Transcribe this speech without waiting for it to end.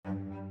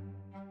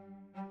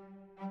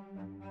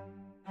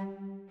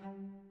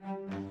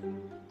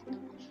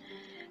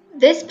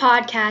This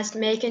podcast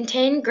may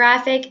contain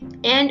graphic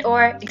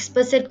and/or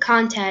explicit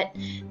content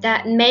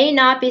that may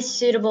not be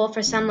suitable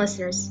for some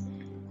listeners,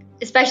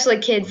 especially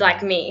kids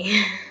like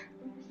me.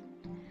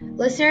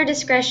 Listener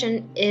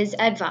discretion is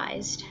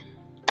advised.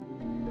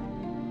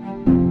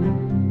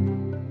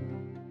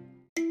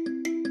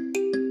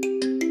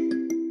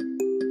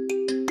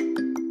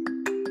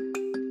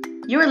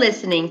 You're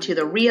listening to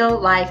the Real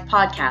Life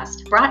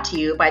Podcast, brought to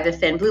you by the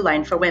Thin Blue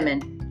Line for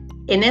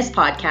Women. In this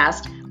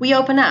podcast, we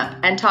open up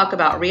and talk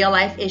about real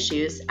life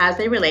issues as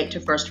they relate to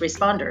first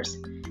responders.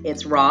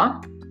 It's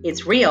raw,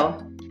 it's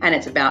real, and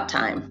it's about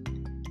time.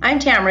 I'm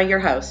Tamara, your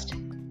host.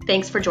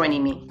 Thanks for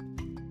joining me.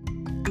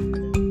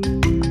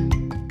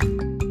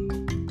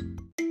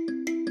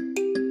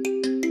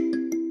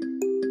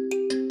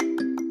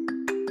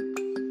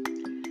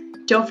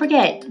 Don't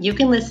forget, you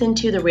can listen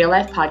to the Real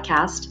Life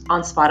Podcast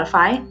on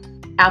Spotify,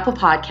 Apple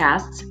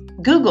Podcasts,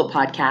 Google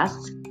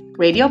Podcasts,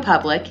 Radio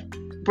Public,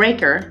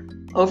 Breaker,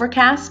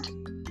 Overcast,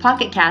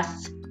 Pocket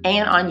Casts,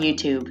 and on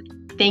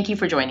YouTube. Thank you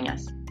for joining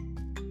us.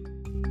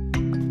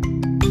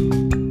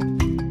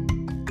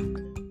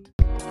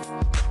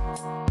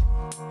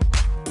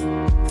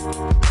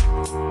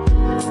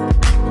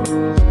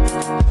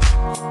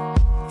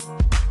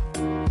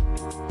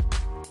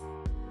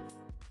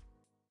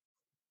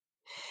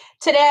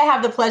 Today, I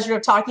have the pleasure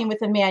of talking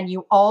with a man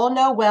you all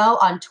know well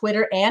on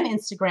Twitter and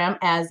Instagram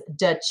as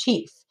Da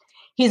Chief.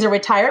 He's a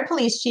retired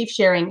police chief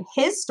sharing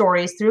his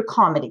stories through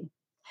comedy.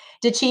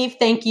 Da Chief,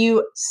 thank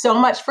you so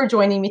much for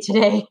joining me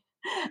today.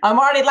 I'm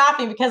already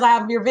laughing because I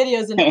have your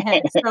videos in my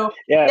head. So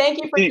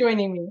Thank you for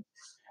joining me.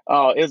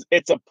 Oh,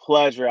 it's a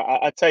pleasure.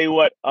 I tell you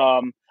what,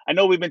 I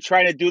know we've been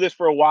trying to do this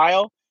for a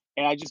while,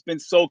 and I've just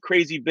been so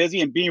crazy busy,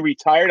 and being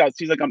retired, it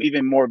seems like I'm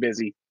even more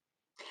busy.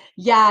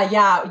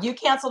 Yeah. You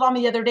canceled on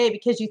me the other day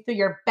because you threw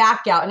your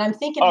back out. And I'm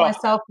thinking to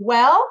myself,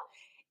 well,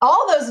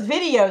 all those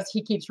videos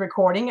he keeps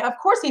recording, of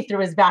course he threw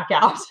his back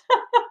out.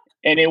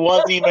 And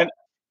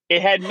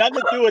it had nothing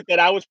to do with that.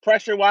 I was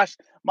pressure washed.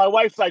 My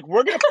wife's like,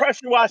 we're going to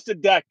pressure wash the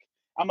deck.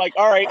 I'm like,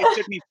 all right. It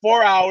took me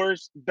 4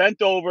 hours,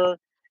 bent over.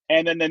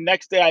 And then the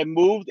next day I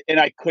moved and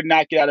I could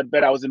not get out of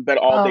bed. I was in bed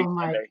all day. Oh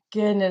my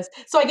goodness.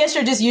 So I guess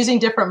you're just using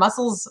different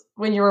muscles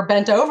when you were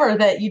bent over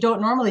that you don't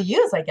normally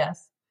use, I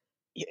guess.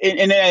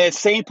 In the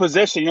same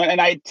position,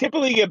 and I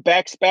typically get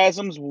back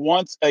spasms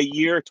once a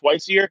year,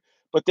 twice a year,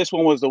 but this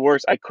one was the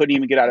worst. I couldn't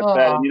even get out of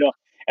bed,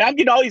 and I'm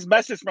getting all these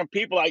messages from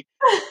people like,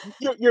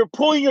 "You're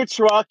pulling your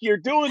truck, you're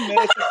doing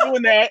this, you're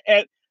doing that,"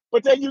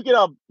 but then you get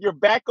your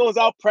back goes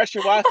out,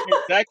 pressure washing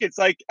your deck. It's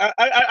like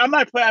I'm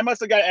not playing. I must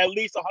have got at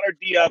least 100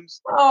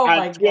 DMs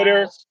on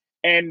Twitter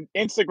and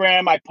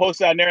Instagram. I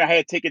posted on there, and I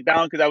had to take it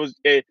down because I was.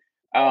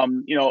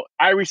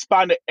 I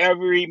respond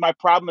to my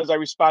problem is I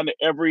respond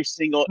to every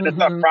single, that's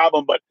not a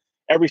problem, but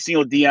every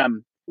single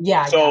DM.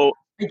 Yeah. So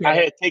I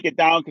had to take it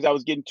down because I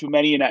was getting too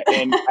many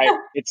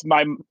it's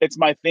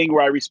my thing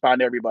where I respond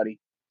to everybody.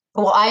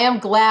 Well, I am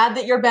glad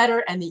that you're better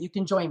and that you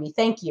can join me.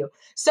 Thank you.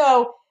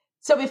 So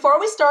before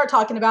we start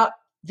talking about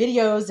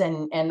videos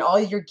and all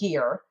your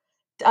gear,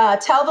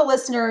 tell the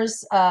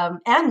listeners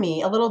and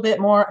me a little bit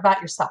more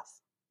about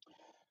yourself.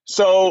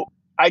 So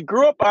I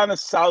grew up on the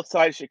south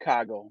side of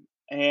Chicago.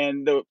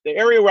 And the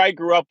area where I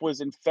grew up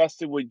was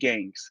infested with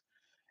gangs.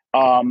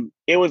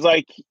 It was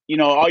like,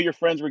 all your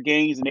friends were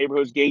gangs, the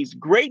neighborhood's gangs.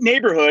 Great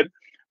neighborhood,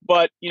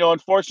 but,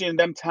 unfortunately in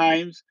them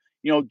times,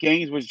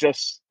 gangs was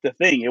just the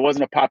thing. It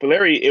wasn't a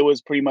popularity. It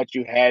was pretty much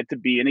you had to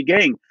be in a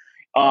gang.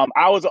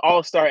 I was an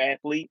all-star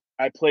athlete.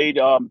 I played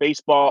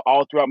baseball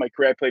all throughout my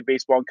career. I played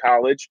baseball in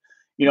college.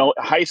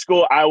 High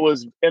school, I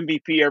was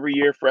MVP every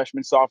year,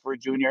 freshman, sophomore,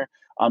 junior,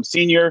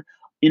 senior.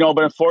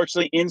 But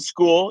unfortunately in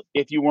school,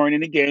 if you weren't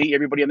in a gang,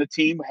 everybody on the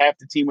team, half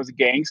the team was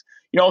gangs.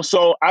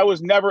 So I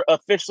was never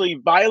officially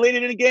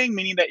violated in a gang,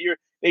 meaning that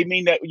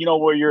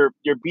where you're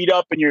beat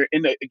up and you're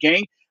in a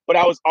gang, but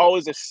I was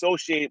always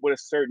associated with a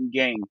certain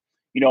gang.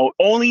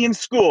 Only in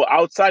school.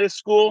 Outside of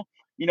school,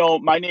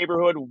 my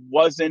neighborhood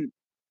wasn't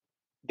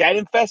that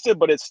infested,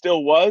 but it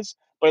still was.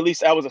 But at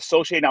least I was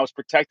associated and I was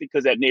protected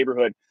because that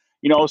neighborhood.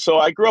 So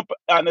I grew up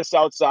on the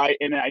south side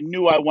and I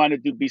knew I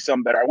wanted to be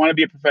something better. I wanted to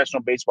be a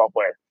professional baseball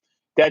player.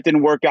 That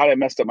didn't work out. I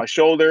messed up my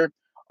shoulder,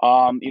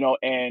 and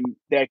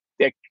that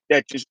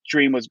just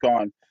dream was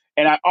gone.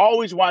 And I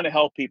always wanted to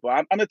help people.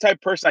 I'm the type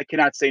of person I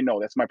cannot say no.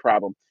 That's my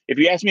problem. If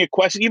you ask me a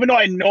question, even though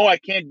I know I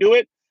can't do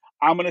it,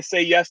 I'm going to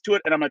say yes to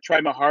it, and I'm going to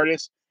try my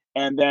hardest.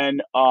 And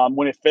then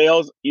when it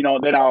fails,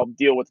 then I'll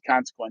deal with the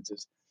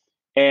consequences.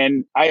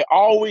 And I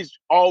always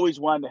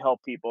wanted to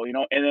help people, and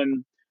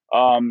then,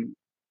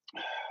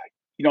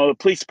 the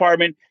police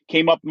department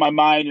came up in my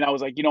mind, and I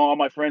was like, all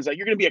my friends like,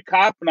 you're going to be a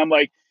cop. And I'm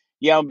like,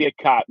 yeah, I'll be a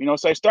cop.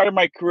 So I started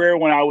my career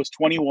when I was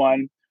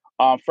 21,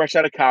 fresh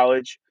out of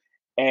college.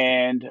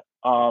 And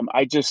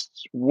I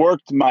just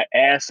worked my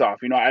ass off.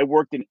 I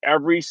worked in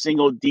every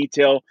single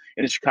detail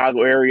in the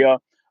Chicago area.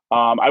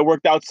 I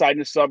worked outside in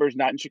the suburbs,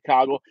 not in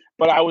Chicago,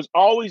 but I was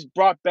always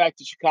brought back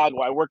to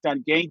Chicago. I worked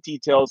on gang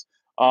details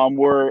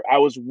where I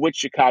was with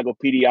Chicago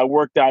PD. I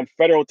worked on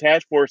federal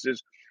task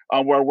forces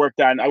where I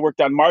worked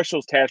on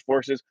Marshall's task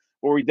forces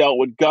where we dealt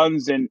with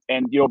guns and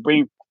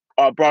being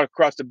brought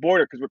across the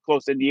border because we're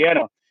close to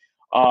Indiana.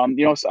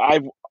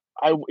 So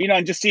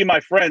and just seeing my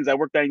friends, I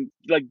worked on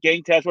like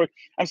gang task force.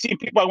 I'm seeing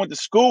people I went to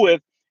school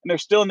with, and they're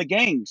still in the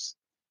gangs.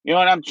 And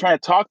I'm trying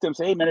to talk to them,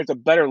 say, hey man, there's a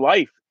better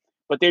life,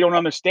 but they don't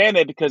understand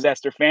that because that's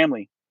their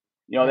family.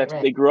 Right, That's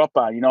what they grew up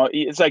on.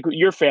 It's like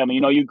your family.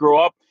 You grow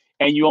up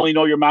and you only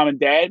know your mom and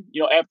dad.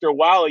 After a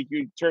while, like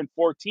you turn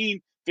 14,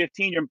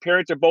 15, your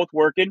parents are both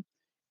working,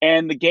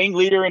 and the gang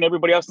leader and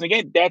everybody else in the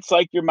gang, that's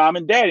like your mom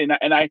and dad.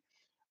 And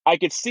I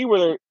could see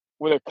where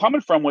they're coming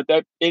from with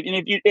that. And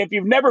if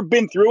you've never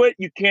been through it,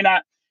 you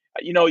cannot.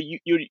 You're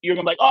gonna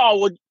be like, oh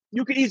well,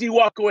 you could easily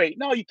walk away.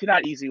 No, you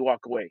cannot easily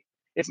walk away.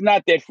 It's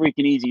not that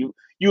freaking easy.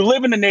 You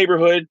live in the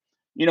neighborhood.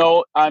 You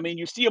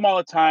see them all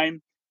the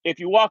time. If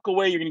you walk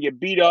away, you're gonna get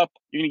beat up.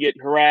 You're gonna get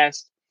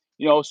harassed.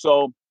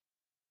 So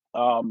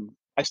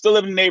I still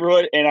live in the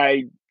neighborhood, and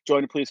I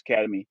joined the police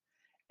academy.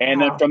 And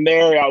then Wow. from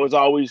there, I was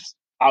always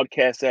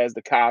outcast as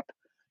the cop.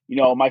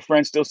 My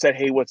friends still said,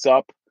 "Hey, what's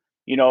up?"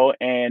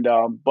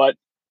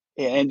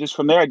 And just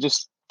from there, I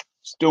just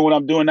doing what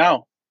I'm doing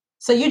now.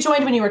 So you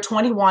joined when you were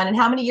 21, and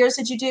how many years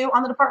did you do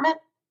on the department?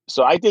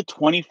 So I did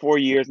 24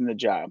 years in the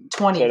job.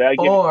 So that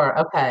 24.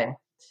 Okay.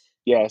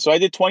 Yeah, so I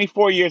did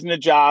 24 years in the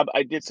job.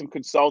 I did some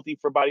consulting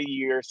for about a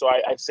year. So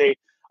I say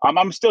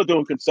I'm still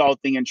doing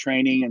consulting and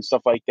training and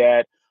stuff like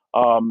that.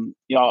 And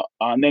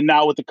then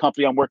now with the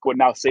company I'm working with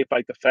now, Safe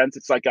Light Defense,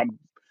 it's like I'm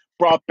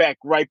brought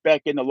right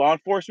back into law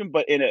enforcement,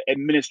 but in an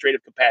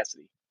administrative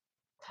capacity.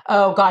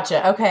 Oh,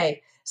 gotcha.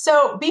 Okay.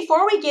 So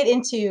before we get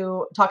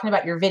into talking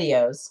about your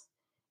videos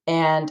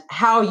and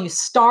how you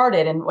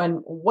started and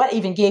what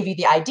even gave you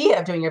the idea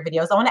of doing your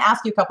videos, I want to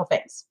ask you a couple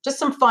things. Just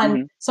some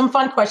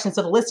fun questions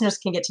so the listeners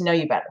can get to know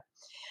you better.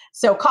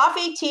 So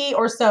coffee, tea,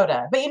 or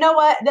soda? But you know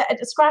what?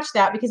 Scratch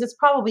that because it's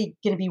probably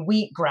going to be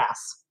wheatgrass.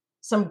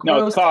 Some gross.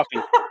 No, it's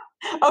coffee.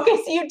 Okay,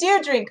 so you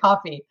do drink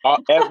coffee.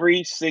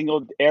 Every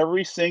single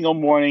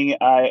morning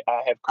I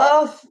have coffee.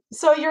 Oh,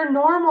 so you're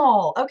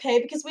normal.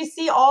 Okay, because we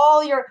see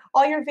all your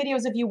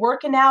videos of you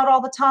working out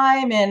all the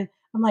time, and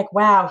I'm like,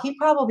 wow, he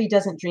probably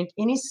doesn't drink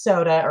any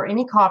soda or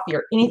any coffee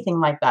or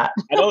anything like that.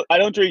 I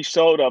don't drink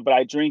soda, but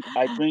I drink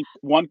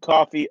one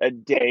coffee a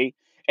day.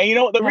 And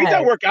the reason I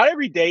Okay. work out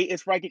every day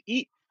is for I can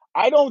eat.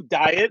 I don't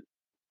diet.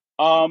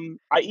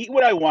 I eat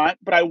what I want,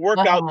 but I work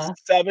out Uh-huh.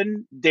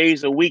 7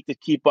 days a week to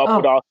keep up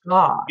with Oh all.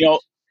 God.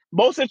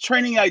 Most of the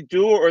training I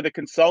do or the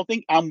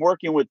consulting, I'm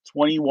working with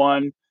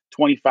 21,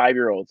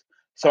 25-year-olds.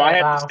 So I Oh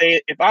have to wow.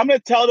 stay. If I'm going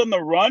to tell them to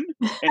run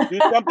and do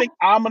something,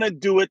 I'm going to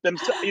do it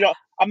themselves.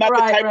 I'm not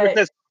the type that Right.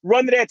 says,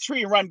 run to that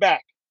tree and run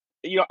back.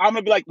 I'm going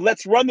to be like,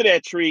 let's run to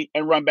that tree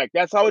and run back.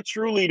 That's how a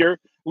true leader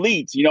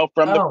leads, from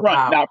the Oh front,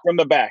 wow. not from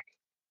the back.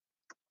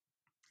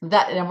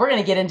 And we're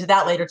going to get into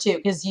that later too,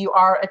 because you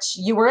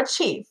were a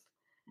chief,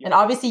 Yeah. and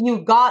obviously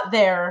you got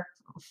there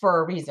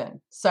for a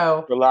reason.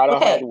 So A lot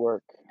of hard okay,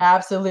 work.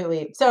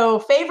 absolutely. So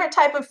favorite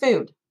type of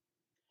food?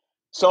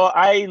 So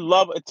I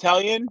love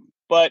Italian,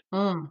 but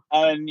Mm.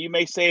 and you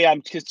may say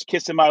I'm just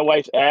kissing my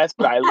wife's ass,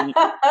 but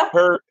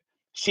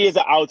she is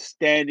an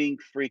outstanding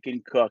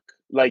freaking cook.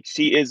 Like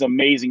she is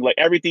amazing. Like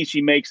everything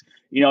she makes,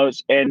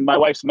 and my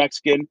wife's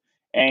Mexican,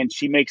 and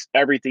she makes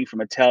everything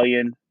from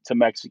Italian to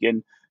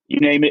Mexican. You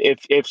name it.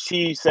 If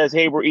she says,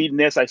 "Hey, we're eating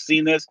this," I've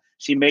seen this.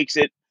 She makes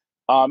it.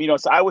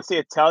 So I would say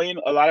Italian.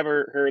 A lot of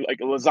her like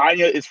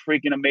lasagna is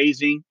freaking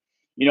amazing.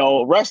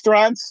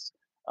 Restaurants.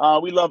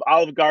 We love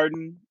Olive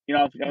Garden.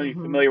 If you're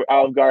Mhm. familiar with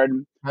Olive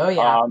Garden. Oh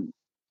yeah. Um,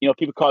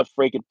 people call it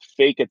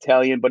fake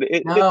Italian, but No,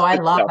 it's I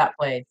good love stuff. that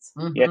place.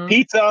 Yeah, Mhm.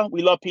 pizza.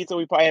 We love pizza.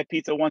 We probably have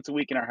pizza once a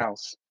week in our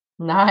house.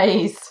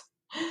 Nice.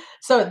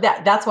 So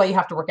that's why you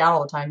have to work out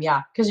all the time.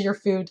 Yeah, because of your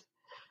food.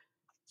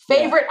 Yeah.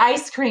 Favorite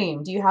ice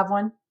cream? Do you have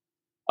one?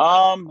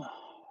 Um,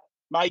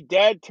 my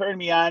dad turned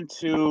me on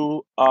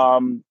to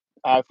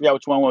I forgot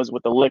which one was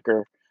with the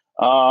liquor.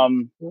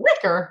 Um,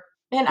 Liquor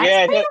and ice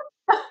yeah, cream?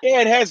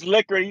 it has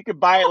liquor. You could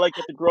buy it like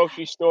at the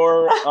grocery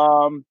store.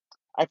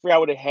 I forgot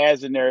what it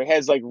has in there. It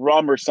has like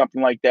rum or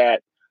something like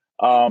that.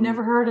 I've Um,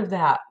 never heard of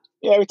that.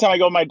 Yeah, every time I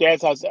go to my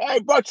dad's house, I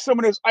brought you some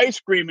of this ice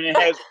cream and it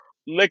has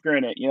liquor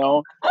in it.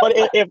 But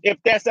if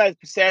that's not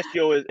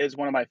pistachio is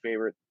one of my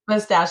favorites.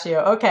 Pistachio.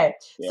 Okay.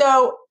 Yeah.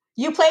 So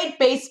you played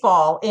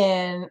baseball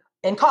in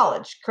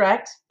college,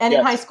 correct? And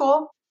in high Yes.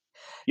 school?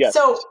 Yes.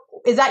 So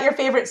is that your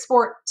favorite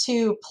sport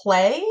to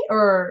play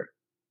or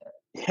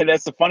And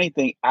that's the funny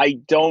thing. I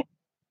don't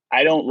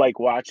like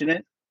watching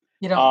it.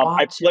 you don't I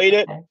watch it? played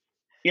it. Okay.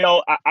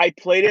 I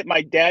played it.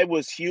 My dad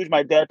was huge.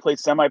 My dad played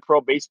semi-pro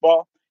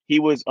baseball.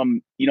 He was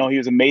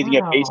amazing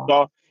at Wow.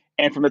 baseball.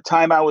 And from the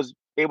time I was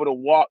able to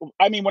walk,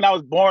 I mean, when I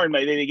was born,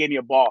 they gave me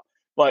a ball.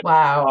 But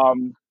Wow.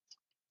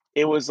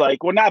 it was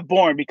like, well, not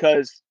born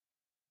because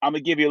I'm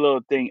gonna give you a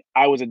little thing.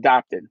 I was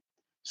adopted.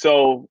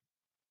 So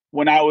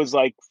when I was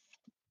like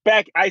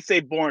back, I say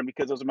born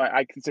because those are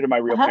I consider my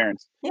real Uh-huh.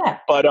 parents. Yeah.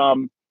 But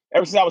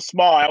ever since I was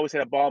small, I always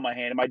had a ball in my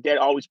hand, and my dad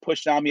always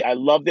pushed on me. I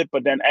loved it,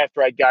 but then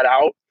after I got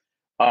out,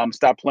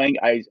 stopped playing,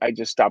 I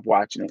just stopped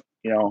watching it.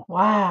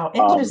 Wow. Um,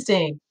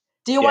 Interesting.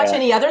 Do you watch Yeah.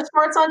 any other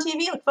sports on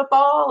TV, like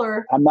football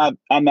or? I'm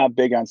not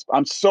big on,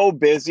 I'm so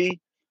busy.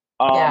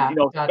 Yeah,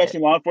 got it. Especially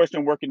law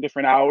enforcement, working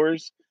different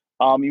hours.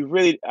 I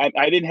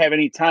didn't have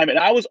any time. And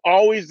I was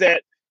always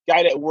that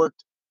guy that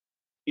worked,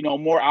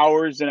 more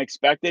hours than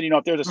expected.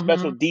 If there was a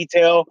special Hmm.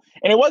 detail,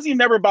 and it wasn't even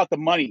never about the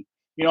money.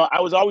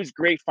 I was always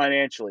great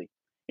financially,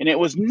 and it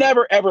was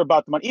never ever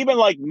about the money. Even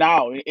like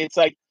now, it's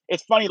like,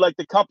 it's funny. Like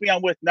the company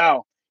I'm with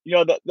now,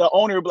 the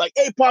owner would be like,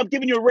 "Hey, Paul, I'm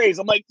giving you a raise."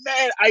 I'm like,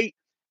 "Man,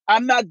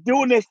 I'm not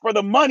doing this for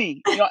the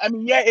money." I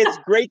mean, yeah, it's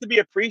great to be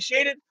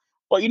appreciated,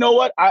 but you know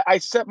what? I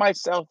set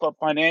myself up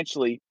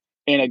financially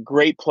in a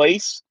great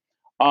place.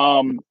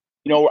 Um,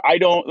 I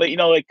don't like,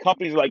 like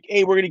companies are like,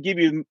 "Hey, we're going to give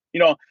you,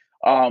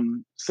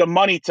 some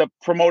money to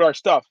promote our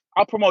stuff."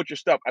 I'll promote your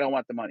stuff. I don't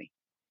want the money.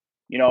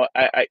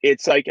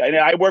 It's like, and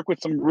I work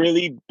with some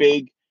really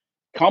big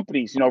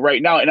companies,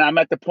 right now, and I'm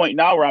at the point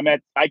now where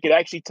I could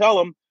actually tell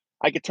them,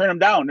 I could turn them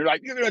down. They're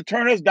like, "You're going to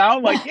turn us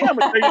down?" Like, yeah, I'm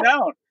going to turn you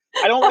down.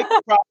 I don't like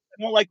the product.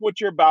 I don't like what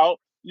you're about.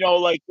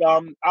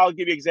 I'll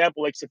give you an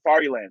example, like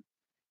Safariland.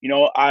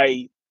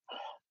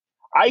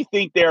 I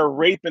think they're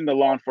raping the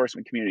law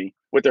enforcement community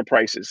with their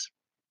prices.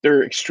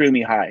 They're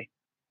extremely high.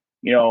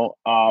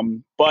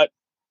 But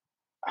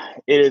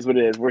it is what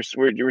it is.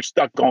 We're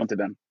stuck going to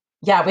them.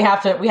 Yeah, we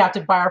have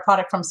to buy our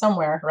product from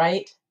somewhere,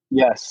 right?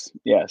 Yes,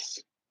 yes.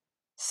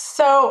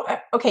 So,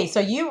 okay, so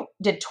you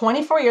did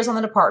 24 years on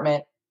the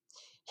department.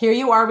 Here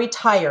you are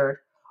retired.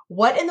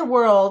 What in the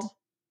world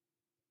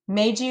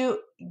made you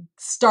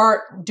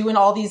start doing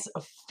all these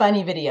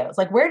funny videos?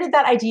 Like, where did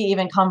that idea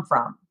even come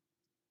from?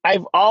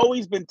 I've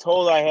always been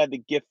told I had the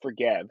gift for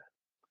gab.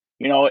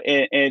 And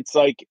it's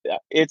like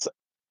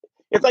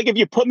if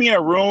you put me in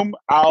a room,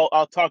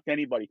 I'll talk to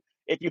anybody.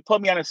 If you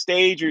put me on a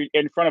stage or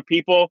in front of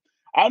people,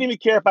 I don't even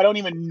care if I don't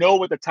even know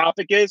what the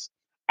topic is.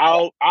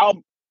 I'll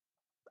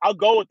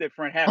go with it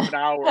for a half an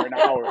hour.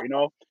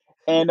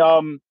 And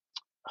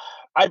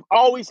I've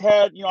always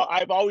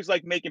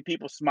liked making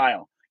people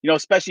smile.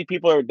 Especially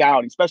people who are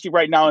down, especially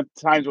right now in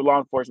times with law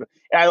enforcement.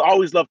 And I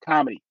always love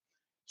comedy.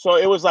 So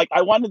it was like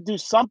I wanted to do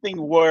something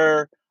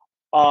where,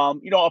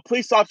 a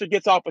police officer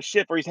gets off a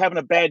shift or he's having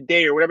a bad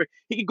day or whatever.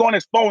 He could go on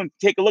his phone,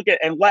 take a look at,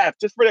 and laugh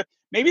just for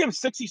maybe in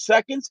 60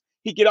 seconds.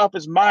 He get off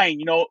his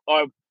mind,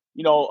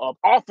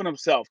 offing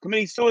himself,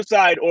 committing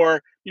suicide,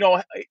 or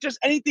just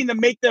anything to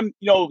make them,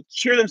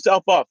 cheer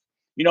themselves up.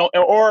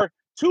 Or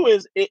two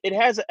is it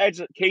has an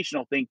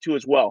educational thing too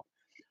as well.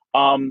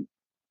 Um,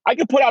 I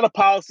could put out a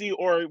policy,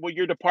 or with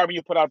your department,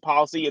 you put out a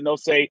policy, and they'll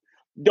say,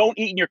 "Don't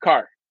eat in your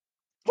car."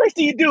 First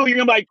thing you do, you're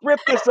gonna like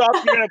rip this up.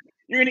 You're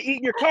gonna eat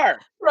in your car.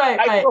 Right,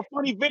 I do right. a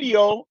funny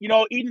video,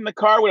 eating in the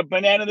car with a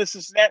banana, this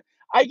and that.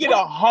 I get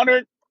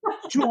 100,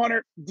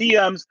 200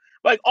 DMs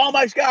like, "Oh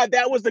my God,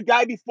 that was the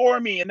guy before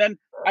me." And then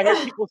I hear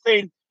people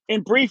saying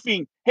in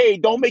briefing, "Hey,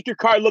 don't make your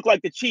car look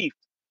like the chief,"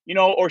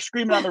 or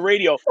screaming on the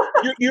radio.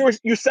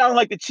 You sound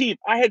like the chief.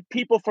 I had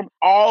people from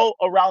all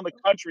around the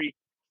country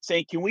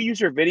saying, "Can we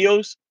use your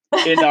videos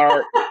in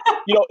our,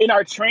 in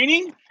our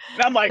training?"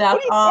 And I'm like, "What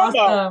That's are you talking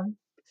about?" awesome.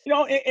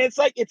 It's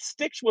like it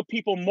sticks with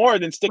people more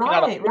than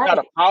Right, putting out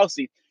a right.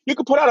 policy. You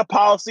could put out a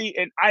policy,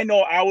 and I know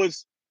I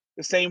was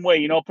the same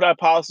way. Put out a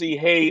policy.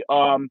 Hey,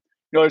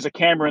 there's a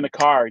camera in the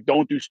car.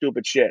 Don't do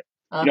stupid shit.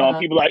 And Uh-huh.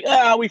 people are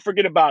like, we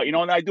forget about.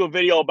 And I do a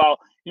video about,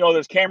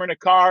 there's camera in the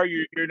car.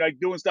 You're like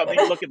doing stuff. Then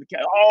you look at the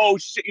camera. Oh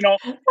shit. And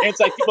it's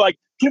like people are like,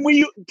 can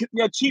we?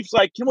 Chief's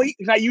like, can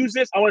I use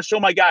this? I want to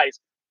show my guys.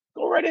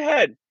 Go right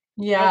ahead.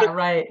 Yeah, That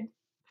right.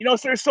 so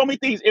there's so many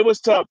things. It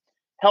was to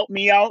help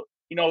me out,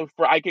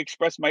 for I could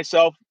express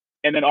myself,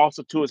 and then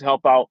also too is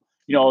help out,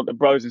 the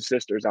brothers and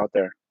sisters out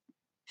there.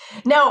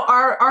 Now,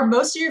 are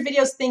most of your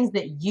videos things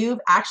that you've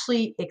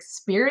actually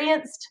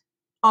experienced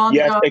on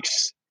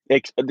Yes,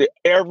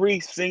 every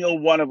single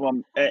one of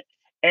them,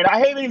 and I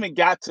haven't even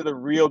got to the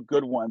real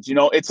good ones.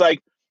 It's like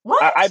I,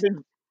 what? I've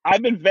been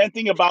I've been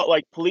venting about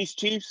like police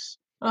chiefs,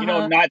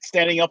 Uh-huh. not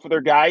standing up for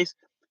their guys,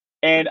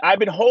 and I've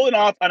been holding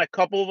off on a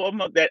couple of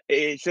them that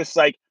it's just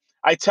like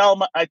I tell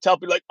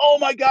people like, "Oh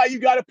my God, you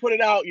got to put it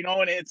out,"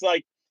 and it's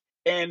like,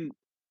 and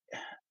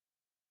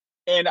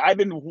I've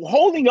been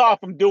holding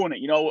off from doing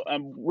it.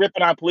 I'm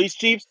ripping on police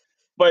chiefs,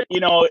 but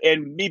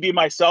and me being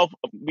myself,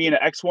 being an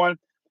X one,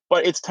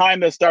 but it's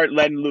time to start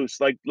letting loose,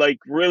 like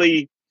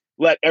really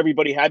let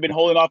everybody. I've been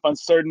holding off on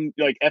certain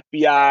like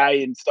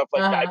FBI and stuff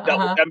like that. Uh-huh. I've dealt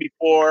with Uh-huh. them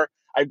before.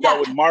 I've dealt Yeah,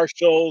 with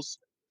marshals.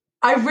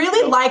 I You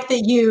really know, like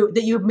that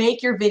you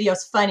make your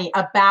videos funny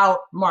about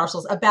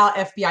marshals, about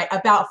FBI,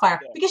 about fire,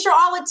 yeah. because you're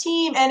all a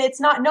team and it's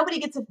not nobody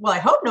gets well, I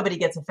hope nobody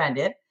gets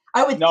offended.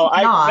 I would No,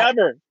 think not.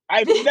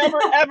 I've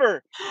never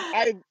ever,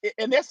 I,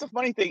 and that's the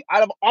funny thing.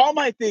 Out of all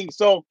my things,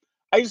 so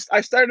I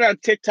started on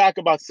TikTok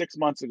about 6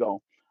 months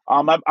ago.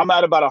 I'm at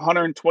about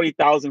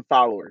 120,000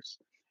 followers,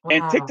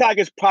 and Wow. TikTok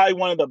is probably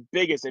one of the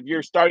biggest. If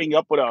you're starting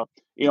up with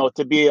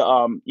to be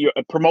you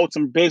promote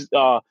some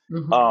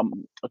Hmm.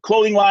 a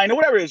clothing line or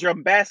whatever it is, your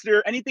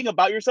ambassador, anything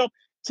about yourself.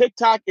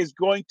 TikTok is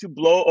going to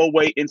blow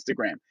away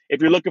Instagram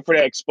if you're looking for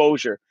that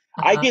exposure.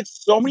 I Uh-huh. get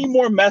so many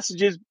more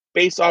messages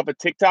based off of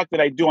TikTok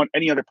that I do on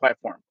any other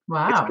platform.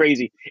 Wow. It's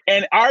crazy.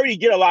 And I already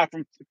get a lot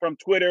from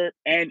Twitter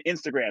and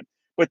Instagram,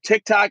 but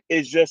TikTok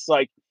is just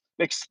like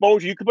the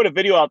exposure. You could put a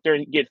video out there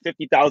and get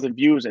 50,000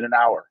 views in an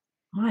hour,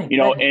 My you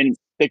know, goodness. and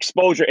the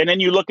exposure. And then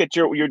you look at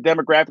your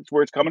demographics,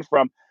 where it's coming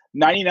from.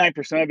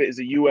 99% of it is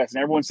the US,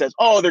 and everyone says,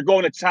 oh, they're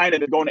going to China,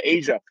 they're going to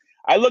Asia.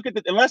 I look at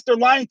unless they're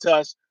lying to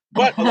us,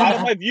 but a lot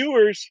of my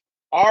viewers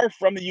are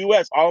from the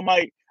US.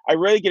 I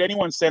rarely get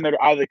anyone saying they're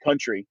out of the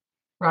country.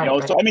 Right, You know,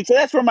 right. so I mean, so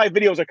that's where my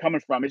videos are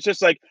coming from. It's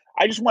just like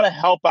I just want to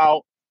help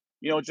out,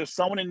 you know, just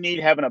someone in need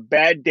having a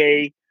bad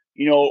day,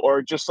 you know,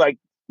 or just like,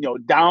 you know,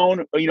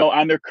 down, you know,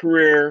 on their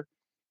career,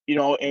 you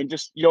know, and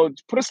just, you know,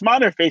 put a smile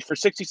on their face for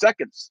 60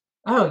 seconds.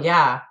 Oh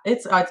yeah,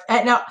 it's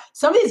now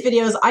some of these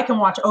videos I can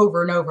watch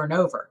over and over and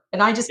over,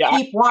 and I just Yeah,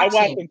 keep I watch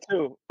watching. them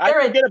too. I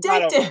They're forget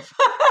about them. addictive.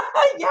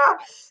 Yeah.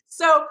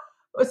 So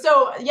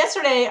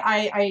yesterday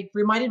I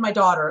reminded my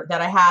daughter that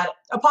I had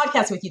a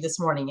podcast with you this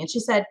morning, and she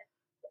said,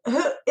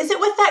 "Who is it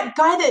with that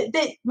guy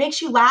that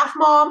makes you laugh,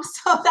 Mom?"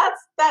 So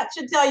that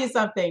should tell you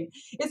something.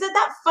 Is it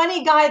that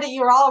funny guy that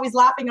you're always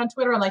laughing on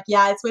Twitter? I'm like,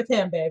 yeah, it's with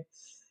him, babe.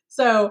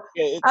 So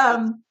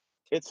Yeah,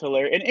 it's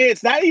hilarious. And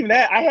it's not even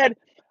that.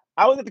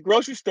 I was at the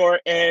grocery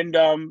store, and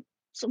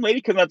some lady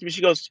comes up to me.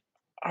 She goes,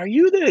 "Are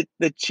you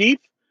the chief?"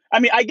 I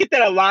mean, I get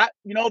that a lot,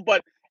 you know,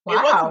 but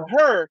it wasn't wow.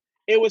 her.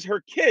 It was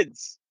her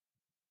kids.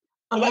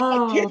 Like my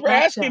Oh, kids were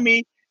gotcha. asking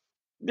me,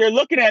 they're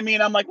looking at me,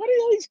 and I'm like, "What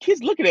are all these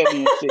kids looking at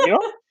me and shit?" You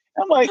know?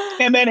 I'm like,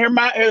 and then her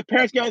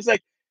parents came. It's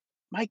like,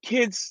 "My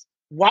kids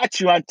watch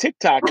you on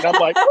TikTok," and I'm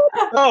like,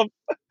 "What?"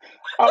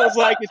 I was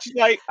like,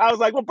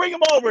 "Well, bring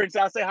them over, and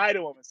so I'll say hi to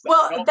them and stuff."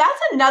 Well, You know?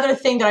 that's another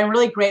thing that I'm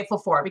really grateful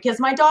for, because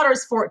my daughter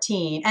is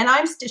 14 and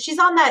she's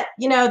on that,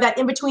 that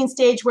in between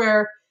stage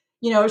where,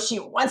 she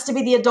wants to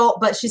be the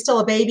adult, but she's still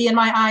a baby in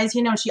my eyes,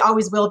 she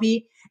always will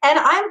be. And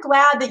I'm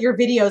glad that your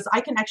videos, I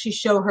can actually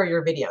show her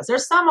your videos.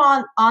 There's some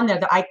on there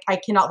that I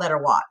cannot let her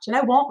watch, and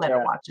I won't let her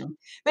Yeah. watch them.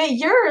 But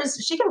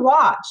yours, she can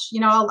watch.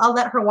 I'll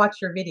let her watch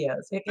your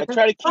videos. I They're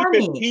try to keep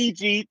it funny.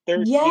 PG-13.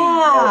 You know?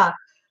 Yeah.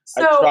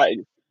 I So tried.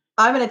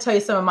 I'm going to tell you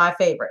some of my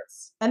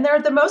favorites, and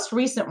they're the most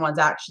recent ones,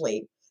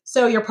 actually.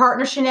 So your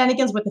partner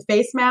shenanigans with the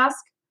face mask.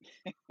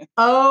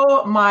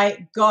 Oh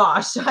my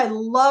gosh, I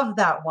love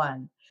that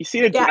one. You see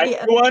the Yeah,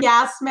 drive-through one?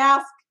 gas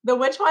mask. The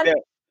which one? Yeah.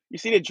 You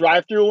see the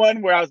drive-through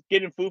one where I was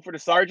getting food for the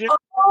sergeant?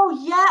 Oh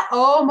yeah.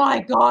 Oh my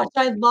gosh,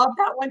 I love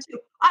that one too.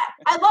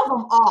 I love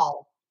them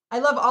all. I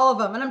love all of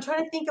them, and I'm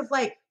trying to think of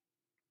like.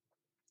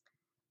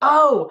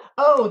 Oh,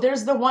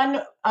 there's the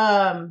one,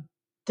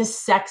 the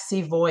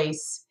sexy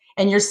voice,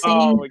 and you're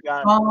singing Oh the my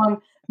God.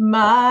 song,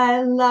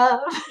 "My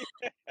Love."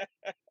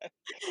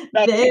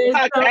 Now There's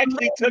TikTok something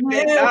actually took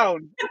that new.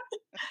 down.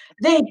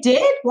 They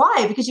did?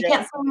 Why? Because you Yeah,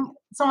 can't sing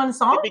someone's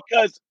song?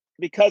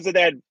 because of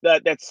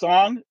that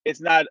song.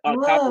 It's not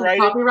Oh,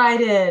 copyrighted.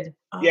 copyrighted.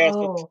 Yeah,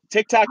 so Oh.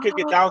 TikTok took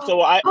it down. So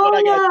what I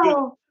gotta do is Oh,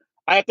 no.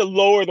 I have to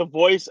lower the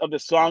voice of the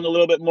song a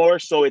little bit more,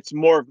 so it's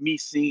more of me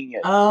singing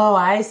it. Oh,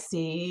 I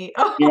see.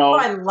 Oh, You know,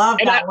 I love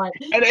and that one.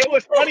 it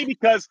was funny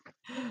because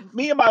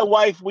me and my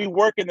wife, we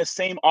work in the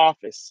same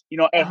office, you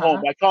know, at home.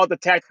 Uh-huh. I call it the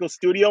Tactical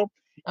Studio.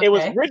 It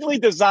was Okay. originally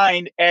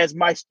designed as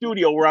my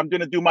studio where I'm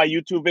going to do my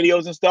YouTube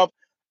videos and stuff.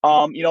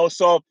 You know,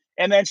 so,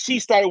 and then she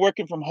started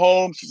working from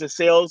home. She's a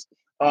sales,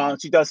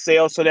 she does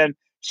sales. So then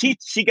she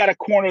got a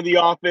corner of the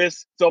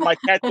office. So my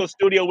Tactical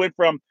Studio went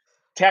from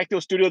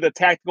Tactical Studio to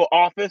Tactical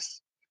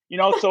Office, you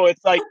know, so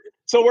it's like,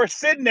 so we're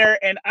sitting there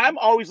and I'm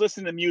always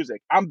listening to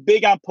music. I'm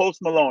big on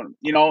Post Malone,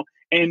 you know,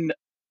 and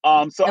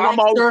so I I'm like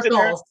always sitting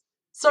there. circles.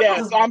 Circles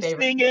Yeah, is so my I'm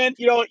favorite. singing,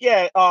 you know,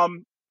 yeah,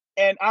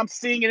 and I'm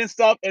singing and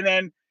stuff, and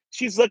then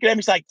she's looking at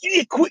me, she's like, "You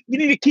need to quit, you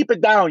need to keep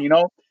it down," you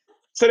know.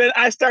 So then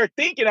I start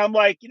thinking, I'm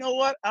like, you know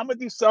what? I'm gonna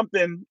do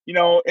something, you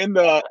know, in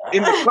the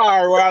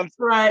car where I'm.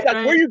 Right, She's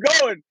like, "Where right. you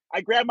going?" I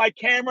grab my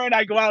camera and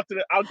I'll go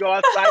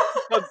outside.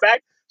 She comes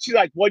back. She's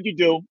like, "What'd you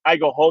do?" I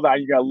go, "Hold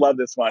on, you're gonna love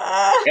this one."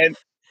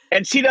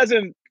 And she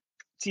doesn't.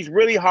 She's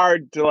really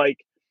hard to like.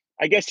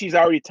 I guess she's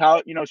already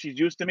you know, she's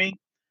used to me,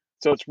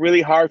 so it's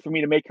really hard for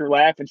me to make her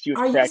laugh, and she was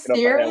Are you cracking up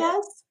on that one.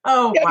 serious?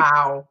 Oh, Yeah,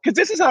 wow. because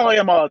this is how I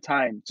am all the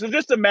time. So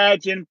just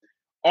imagine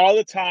all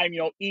the time, you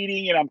know,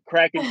 eating and I'm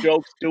cracking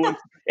jokes, doing.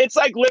 It's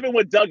like living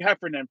with Doug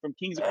Heffernan from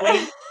Kings of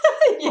Queens.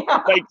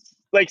 Yeah. Like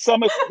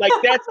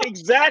that's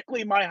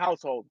exactly my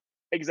household.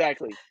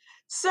 Exactly.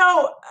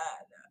 So,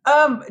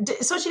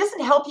 so she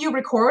doesn't help you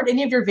record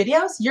any of your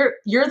videos?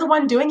 You're the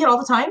one doing it all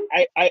the time?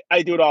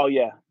 I do it all.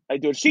 Yeah, I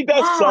do it. She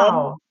does some.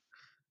 Wow.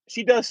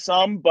 She does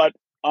some, but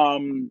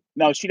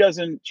no, she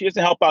doesn't. She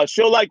doesn't help out.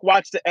 She'll like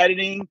watch the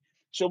editing.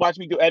 She'll watch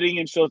me do editing,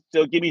 and she'll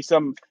give me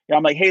some. You know,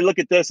 I'm like, hey, look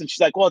at this, and she's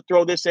like, well,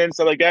 throw this in,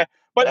 stuff like that.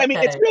 But I mean,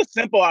 it's Okay. real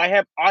simple. I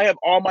have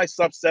all my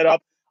stuff set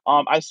up.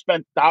 I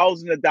spent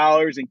thousands of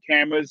dollars in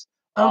cameras,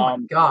 Oh my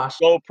gosh.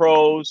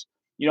 GoPros.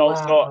 You know,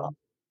 Wow.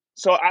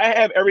 so I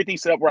have everything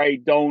set up where I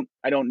don't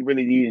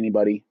really need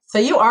anybody. So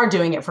you are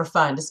doing it for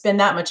fun to spend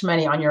that much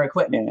money on your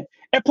equipment. Yeah.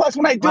 And plus,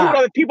 when I do it with Wow.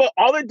 other people,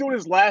 all they're doing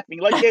is laughing.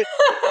 Like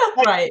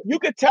Right. you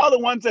could tell the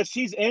ones that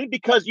she's in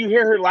because you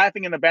hear her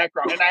laughing in the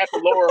background, and I have to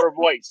lower her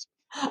voice.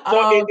 So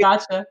Oh,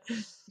 gotcha.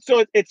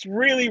 it's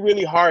really,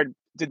 really hard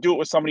to do it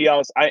with somebody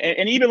else.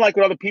 And even like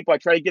with other people, I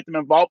try to get them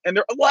involved, and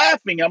they're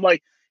laughing. I'm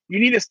like, you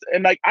need to,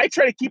 and like I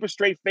try to keep a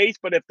straight face,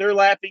 but if they're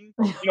laughing,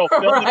 filming me,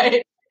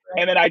 Right.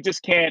 and then I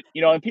just can't,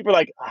 and people are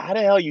like, how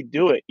the hell you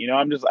do it?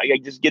 I'm just like, I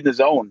just get in the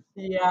zone.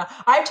 Yeah,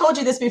 I've told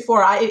you this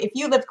before. If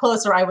you lived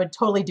closer, I would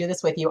totally do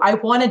this with you. I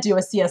want to do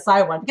a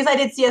CSI one because I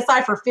did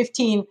CSI for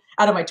 15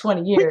 out of my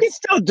 20 We can years.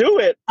 still do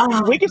it.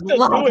 Oh, We can still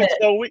love do it.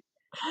 it.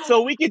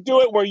 So we could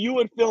do it where you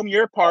would film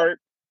your part,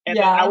 and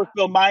then I Yeah. would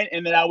film mine,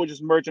 and then I would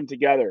just merge them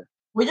together.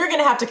 Well, you're going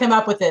to have to come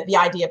up with the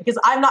idea because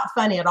I'm not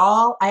funny at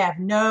all. I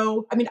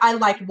mean, I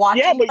like Yeah,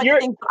 watching but like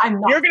things, but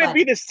I'm not you're gonna be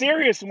funny. the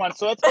serious one.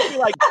 So it's gonna be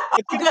like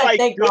Good,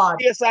 thank good God.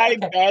 CSI,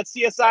 Okay. bad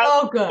CSI.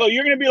 Oh, good. So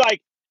you're gonna be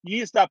like, you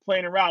need to stop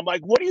playing around. I'm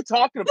like, what are you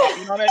talking about?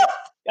 You know what I mean?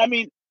 I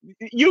mean,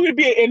 you could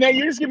be, and then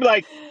you're just gonna be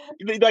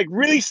like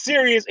really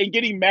serious and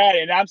getting mad,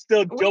 and I'm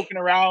still We joking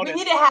around. we And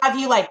need to have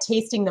you like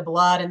tasting the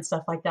blood and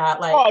stuff like that.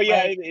 oh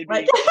yeah, it'd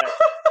Like be.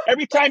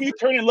 Every time you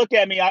turn and look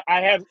at me, I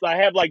have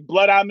like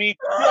blood on me.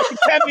 You're like,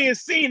 pretend me a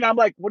scene. I'm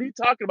like, what are you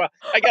talking about?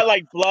 I got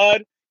like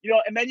blood,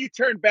 and then you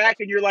turn back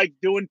and you're like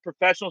doing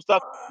professional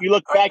stuff. You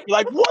look back, you're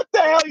like, what the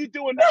hell are you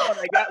doing now? And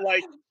I got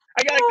like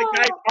the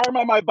guy's arm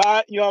on my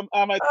body, on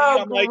my thing. Oh,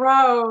 I'm like,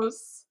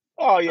 gross.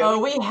 oh yeah, Oh,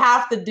 we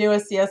have to do a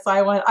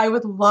CSI one. I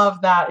would love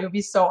that. It would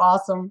be so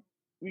awesome.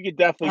 we could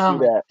definitely Oh do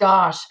my that.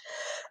 gosh.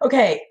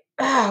 Okay.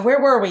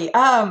 Where were we?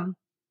 Oh,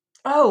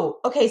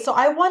 okay. So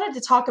I wanted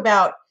to talk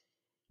about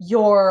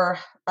your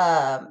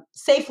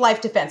safe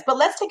life defense, but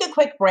let's take a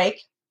quick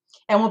break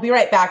and we'll be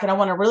right back. And I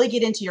want to really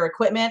get into your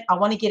equipment. I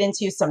want to get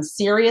into some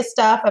serious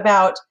stuff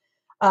about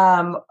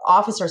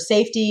officer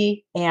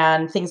safety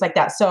and things like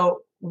that.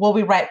 So we'll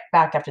be right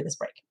back after this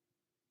break.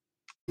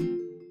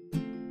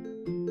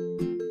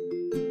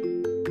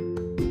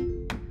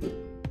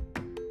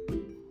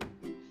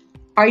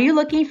 Are you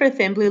looking for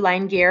Thin Blue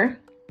Line gear?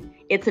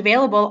 It's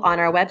available on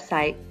our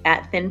website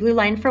at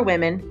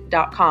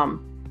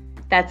thinbluelineforwomen.com.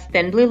 That's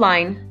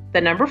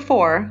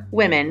thinblueline,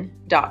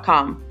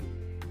 women.com.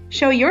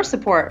 Show your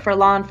support for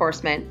law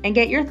enforcement and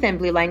get your Thin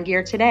Blue Line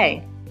gear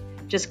today.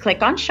 Just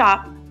click on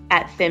shop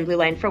at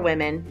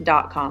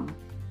thinbluelineforwomen.com.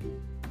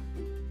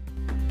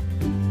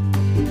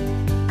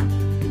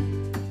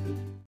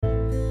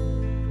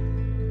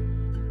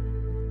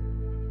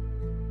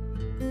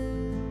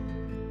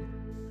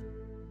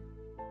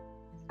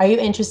 Are you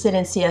interested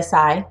in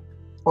CSI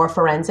or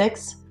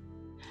forensics?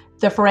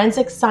 The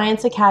Forensic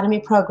Science Academy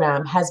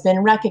program has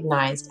been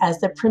recognized as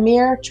the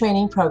premier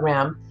training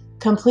program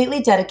completely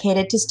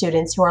dedicated to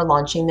students who are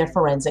launching their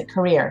forensic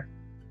career.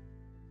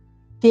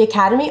 The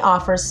Academy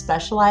offers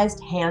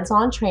specialized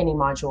hands-on training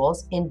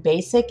modules in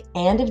basic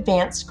and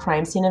advanced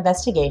crime scene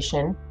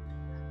investigation,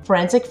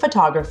 forensic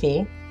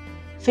photography,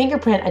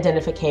 fingerprint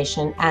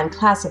identification and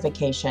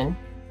classification,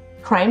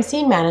 crime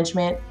scene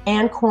management,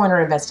 and coroner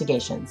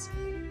investigations.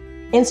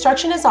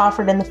 Instruction is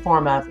offered in the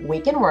form of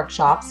weekend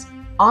workshops,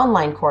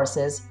 online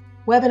courses,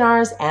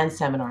 webinars, and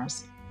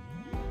seminars.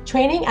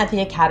 Training at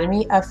the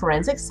Academy of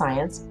Forensic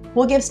Science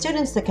will give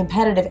students the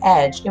competitive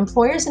edge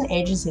employers and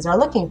agencies are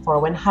looking for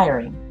when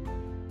hiring.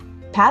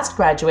 Past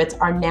graduates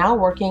are now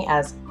working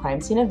as crime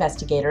scene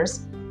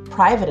investigators,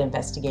 private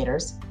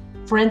investigators,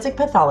 forensic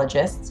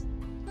pathologists,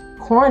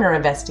 coroner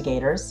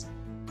investigators,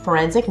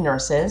 forensic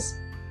nurses,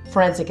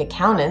 forensic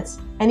accountants,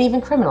 and even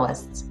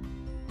criminalists.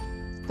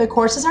 The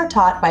courses are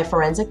taught by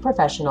forensic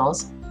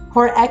professionals who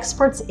are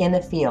experts in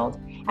the field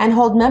and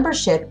hold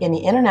membership in the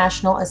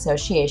International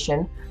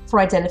Association for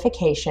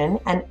Identification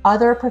and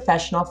other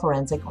professional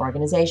forensic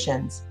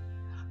organizations.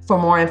 For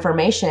more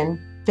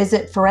information,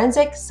 visit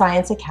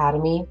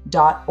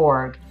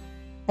forensicscienceacademy.org.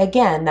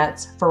 Again,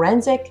 that's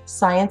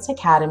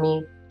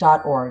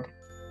forensicscienceacademy.org.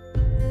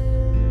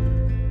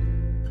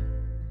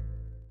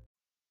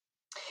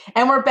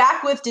 And we're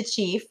back with the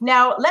chief.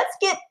 Now let's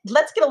get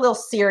a little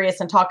serious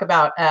and talk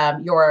about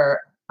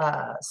your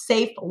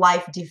safe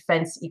life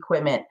defense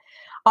equipment.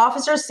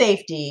 Officer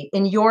safety,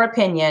 in your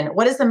opinion,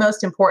 what is the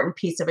most important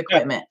piece of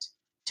equipment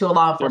to a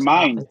law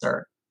enforcement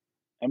officer?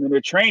 I mean,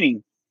 their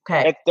training.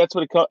 Okay, That's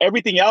what it calls.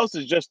 Everything else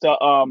is just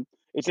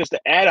it's just an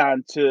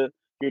add-on to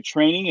your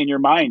training and your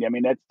mind. I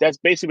mean, that's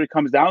basically what it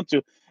comes down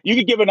to. You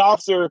could give an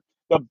officer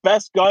the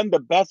best gun, the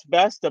best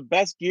vest, the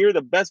best gear,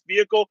 the best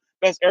vehicle,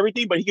 best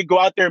everything, but he could go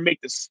out there and make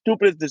the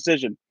stupidest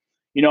decision.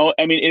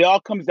 I mean, it all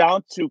comes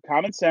down to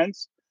common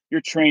sense,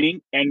 your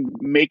training, and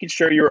making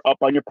sure you're up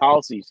on your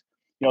policies.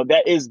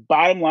 That is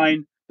bottom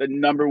line, the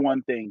number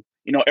one thing.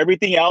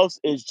 Everything else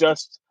is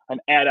just an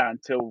add-on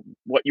to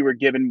what you were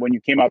given when you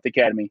came out the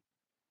academy.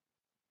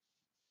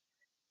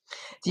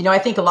 I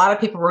think a lot of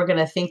people were going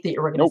to think that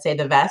you were going to say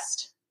the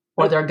vest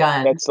or their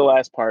gun. That's the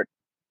last part.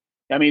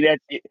 I mean,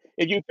 if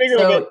you figure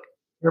of it,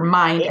 your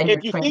mind and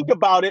if you think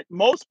about it,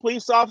 most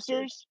police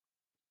officers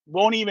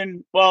won't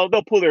even, well,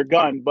 they'll pull their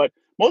gun, but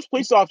most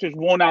police officers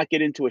will not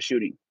get into a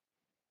shooting,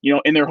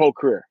 in their whole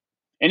career.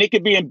 And it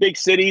could be in big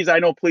cities. I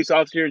know police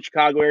officers here in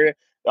Chicago area,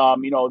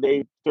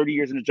 they 30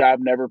 years in the job,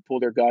 never pull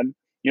their gun.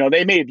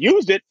 They may have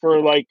used it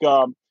for like,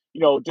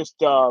 just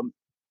to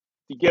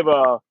to give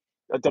a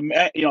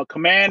demand,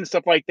 command and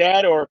stuff like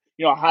that, or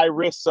a high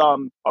risk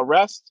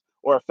arrest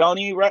or a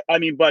felony. I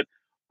mean, but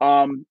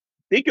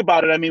think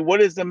about it. I mean,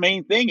 what is the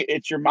main thing?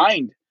 It's your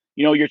mind.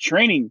 Your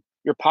training,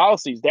 your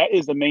policies. That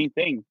is the main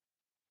thing.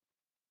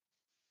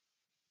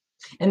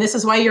 And this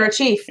is why you're a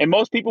chief. And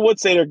most people would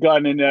say their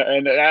gun, and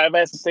I've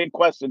asked the same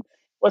question.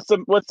 What's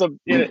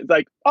the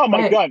like? Oh,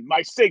 my gun,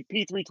 my SIG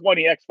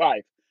P320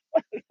 X5.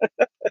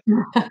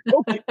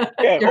 Okay.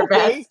 Yeah, Your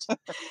okay. vest.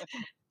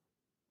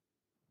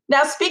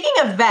 Now, speaking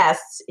of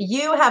vests,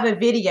 you have a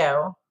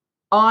video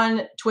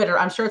on Twitter,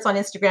 I'm sure it's on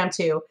Instagram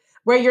too,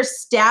 where you're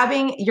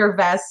stabbing your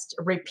vest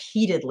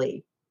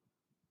repeatedly.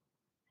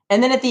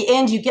 And then at the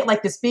end, you get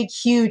like this big,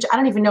 huge, I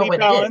don't even know what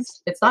it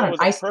is. It's not an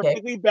ice pick.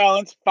 Perfectly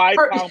balanced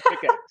 5-pound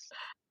pickaxe.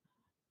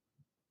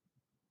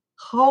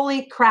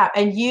 Holy crap.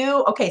 And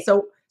okay,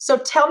 so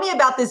tell me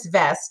about this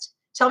vest.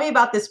 Tell me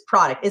about this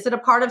product. Is it a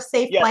part of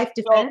Safe Life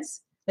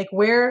Defense? Like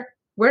where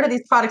do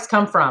these products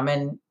come from?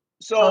 And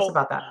tell us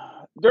about that.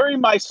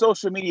 During my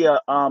social media,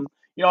 a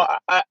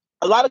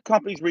lot of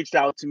companies reached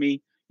out to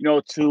me,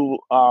 to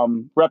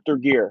rep their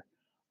gear.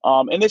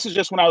 And this is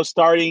just when I was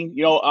starting,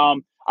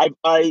 when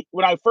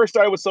I first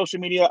started with social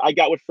media, I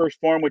got with First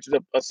Form, which is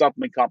a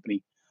supplement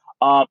company.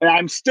 And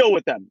I'm still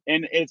with them.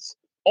 And it's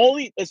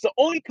the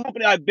only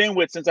company I've been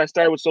with since I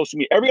started with social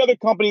media. Every other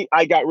company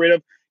I got rid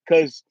of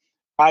because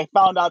I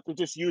found out they're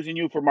just using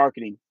you for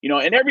marketing,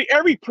 and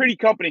every pretty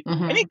company,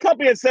 any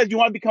company that says you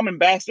want to become an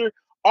ambassador,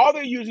 all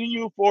they're using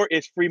you for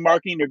is free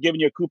marketing. They're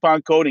giving you a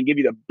coupon code and give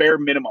you the bare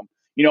minimum,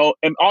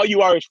 and all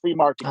you are is free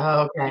marketing.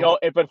 Oh, okay.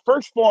 If at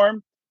First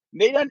Form,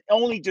 they didn't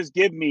only just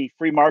give me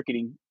free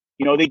marketing,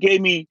 they gave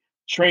me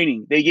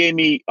training, they gave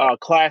me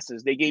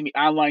classes, they gave me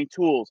online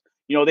tools.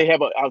 They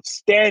have an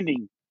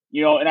outstanding,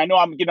 and I know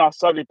I'm getting off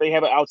subject, they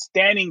have an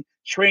outstanding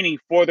training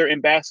for their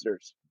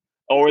ambassadors,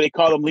 or they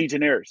call them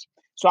legionnaires.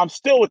 So I'm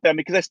still with them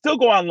because I still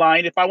go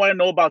online. If I want to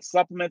know about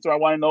supplements or I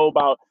want to know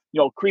about,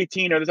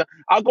 creatine or this,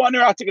 I'll go on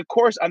there, I'll take a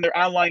course on their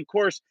online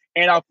course,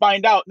 and I'll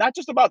find out not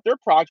just about their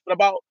products, but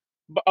about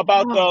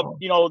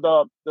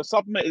the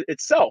supplement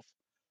itself.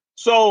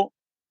 So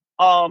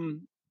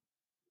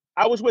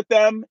I was with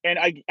them, and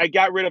I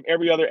got rid of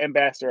every other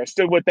ambassador. I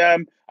stood with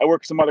them. I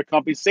worked with some other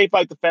companies. Safe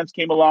Life Defense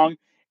came along,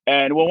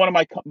 and when one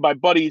of my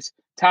buddies,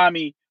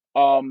 Tommy,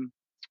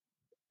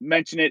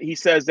 mentioned it, he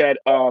says that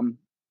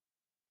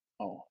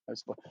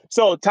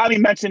so Tommy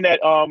mentioned that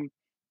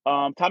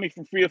Tommy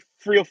from Free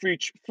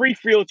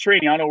Field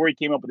Training, I don't know where he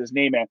came up with his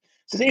name at,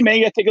 says, hey man,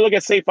 you gotta take a look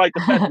at Safe Life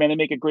Defense, man, they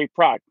make a great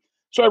product.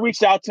 So I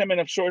reached out to him, and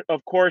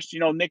of course,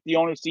 Nick, the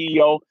owner,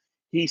 CEO,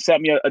 he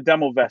sent me a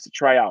demo vest to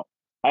try out.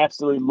 I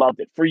absolutely loved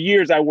it. For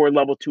years, I wore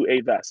level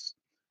 2A vests.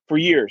 For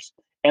years.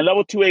 And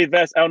level 2A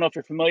vests, I don't know if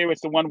you're familiar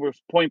with the one where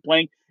it's point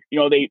blank,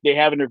 they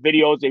have in their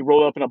videos, they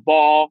roll up in a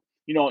ball,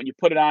 and you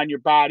put it on your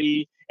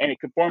body, and it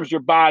conforms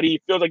your body.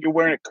 It feels like you're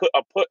wearing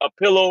a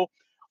pillow.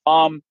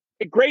 A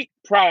great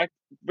product,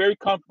 very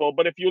comfortable.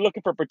 But if you're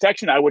looking for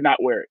protection, I would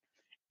not wear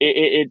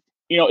it.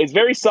 It's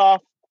very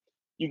soft.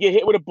 You get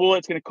hit with a bullet,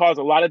 it's going to cause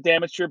a lot of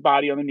damage to your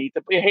body underneath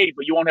it.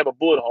 But you won't have a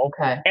bullet hole.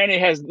 Okay. And it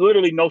has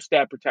literally no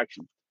stab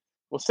protection.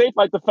 Well, Safe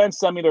Life Defense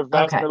sent me their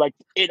vest. And they're like,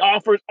 it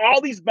offers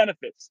all these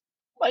benefits.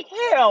 I'm like,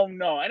 hell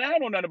no. And I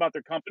don't know nothing about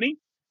their company.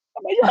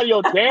 I'm like, you're out of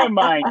your damn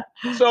mind.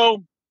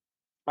 So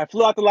I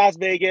flew out to Las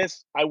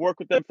Vegas. I worked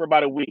with them for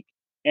about a week.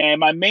 And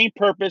my main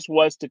purpose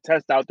was to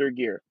test out their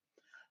gear.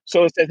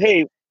 So it said,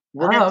 hey,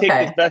 we're going to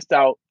take this vest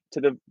out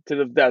to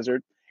the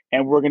desert,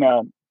 and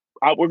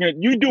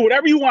you do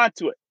whatever you want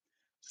to it.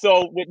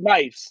 So with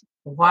knives.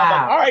 Wow. I'm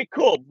like, all right,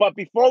 cool. But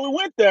before we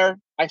went there,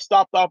 I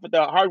stopped off at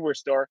the hardware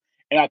store,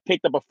 and I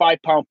picked up a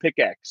 5-pound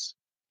pickaxe.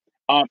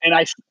 And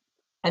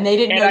they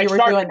didn't know you were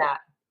doing that.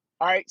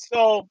 All right.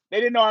 So they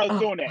didn't know I was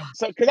doing that.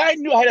 So, because I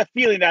knew I had a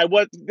feeling that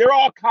they're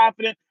all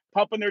confident,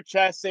 pumping their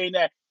chest, saying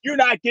that you're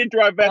not getting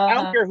through our vest. I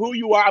don't care who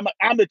you are.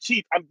 I'm the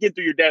chief. I'm getting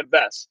through your damn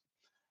vest.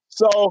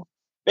 So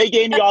they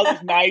gave me all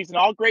these knives, and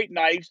all great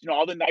knives,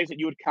 all the knives that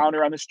you would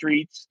counter on the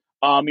streets,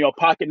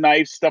 pocket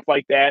knives, stuff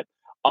like that.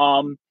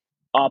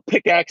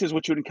 Pickaxes,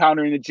 which you would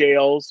encounter in the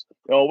jails.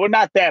 Well,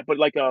 not that, but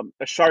like a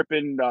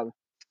sharpened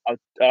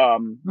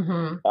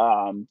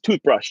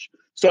toothbrush.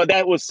 So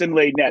that was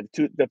simulating that.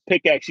 The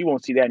pickaxe, you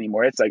won't see that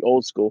anymore. It's like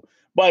old school,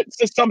 but it's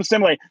just something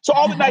similar. So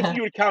all the knives that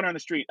you would encounter on the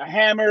street, a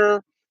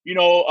hammer,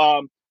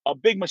 a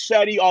big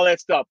machete, all that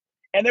stuff.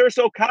 And they were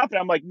so confident.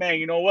 I'm like, man,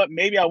 you know what?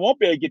 Maybe I won't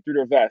be able to get through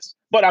their vest,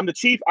 but I'm the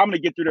chief. I'm going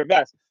to get through their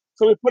vest.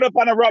 So we put up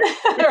on a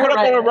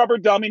rubber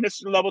dummy. This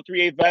is a level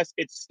 3A vest.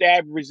 It's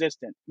stab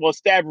resistant. Well,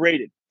 stab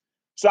rated.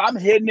 So I'm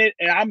hitting it,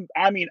 and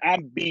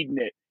I'm beating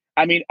it.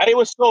 I mean, it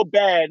was so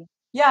bad.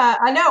 Yeah,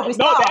 I know.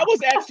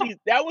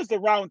 That was the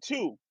round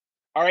 2.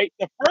 All right.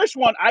 The first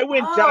one, I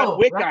went John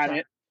Wick on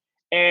it,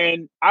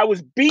 and I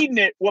was beating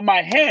it with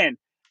my hand.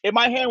 And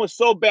my hand was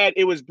so bad,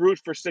 it was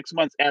bruised for 6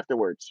 months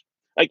afterwards.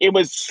 Like, it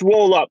was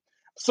swole up.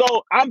 So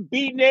I'm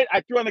beating it.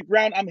 I threw it on the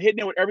ground. I'm hitting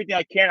it with everything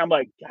I can. I'm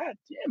like, God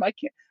damn,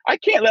 I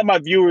can't let my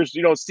viewers,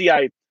 see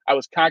I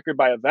was conquered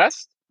by a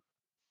vest.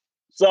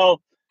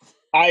 So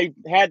I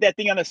had that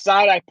thing on the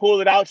side. I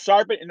pulled it out,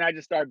 sharpened, and I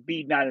just started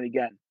beating on it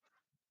again.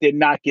 Did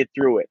not get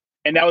through it.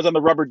 And that was on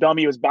the rubber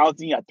dummy. It was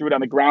bouncing. I threw it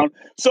on the ground.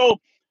 So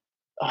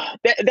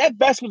that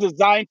vest was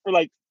designed for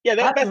that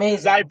That's vest was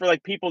designed amazing. for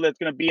people that's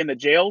going to be in the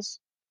jails,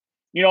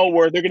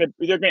 where they're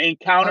gonna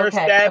encounter a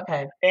Okay. stab.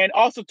 Okay. And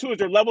also too is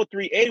their level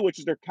 3A, which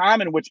is their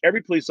common, which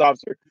every police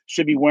officer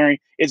should be wearing,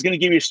 is going to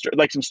give you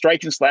some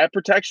strike and slab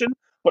protection.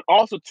 But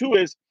also too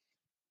is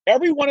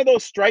every one of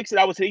those strikes that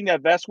I was hitting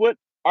that vest with,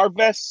 our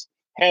vests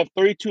have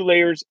 32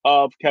 layers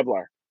of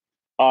Kevlar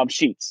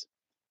sheets.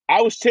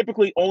 I was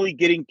typically only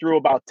getting through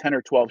about 10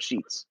 or 12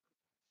 sheets.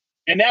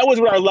 And that was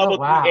with our Oh, level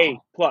 3A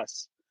wow.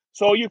 plus.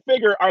 So you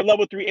figure our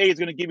level 3A is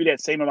going to give you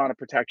that same amount of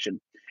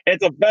protection. And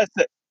it's a vest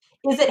that,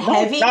 Is it no,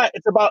 it's heavy? not.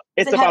 Is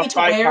It's it heavy about to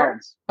 5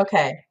 pounds. wear?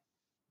 Okay.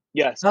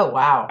 Yes. Oh,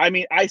 wow. I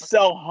mean, I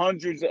sell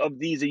hundreds of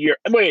these a year.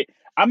 Wait,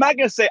 I'm not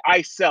going to say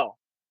I sell,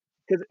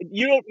 because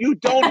you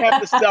don't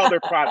have to sell their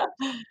product.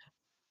 It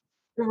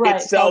Right.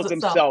 Sells sells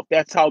itself. themselves.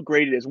 That's how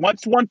great it is.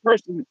 Once one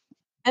person,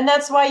 And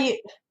that's why you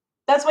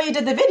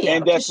did the video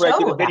and to that's where I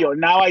did the show that. video.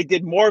 Now I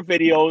did more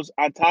videos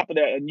on top of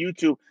that on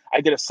YouTube.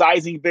 I did a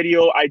sizing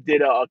video. I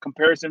did a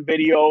comparison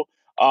video.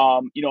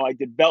 I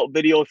did belt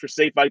videos for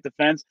Safe Light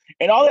Defense,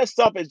 and all that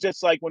stuff is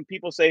just like when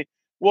people say,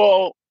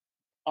 "Well,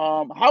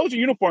 how is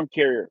your uniform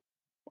carrier?"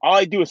 All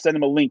I do is send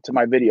them a link to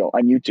my video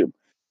on YouTube.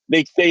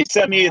 They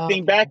send me a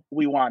thing back. Okay.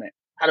 We want it.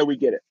 How do we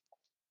get it?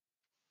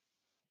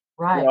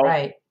 You Right, know?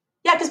 right.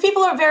 Yeah, because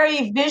people are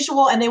very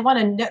visual and they want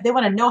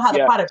to know how the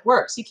Yeah. product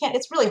works.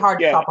 It's really hard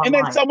to Yeah, shop and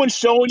then online someone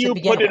showing to you,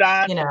 begin put it with,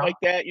 on, you stuff know. like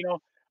that.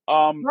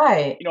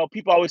 Right.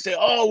 People always say,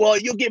 "Oh, well,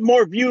 you'll get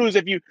more views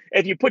if you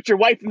put your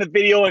wife in the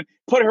video and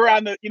put her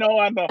on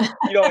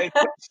and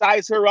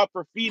size her up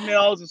for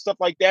females and stuff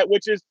like that,"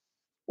 which is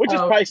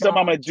Oh probably something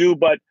I'm gonna gosh. do.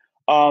 But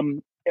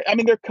um, I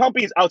mean, their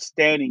company is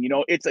outstanding.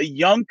 It's a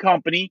young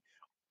company.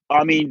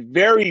 I mean,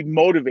 very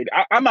motivated.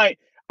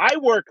 I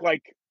work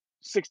like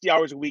 60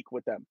 hours a week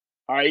with them.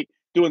 All right,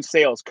 doing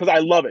sales because I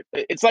love it.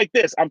 It's like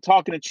this. I'm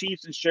talking to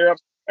chiefs and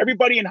sheriffs,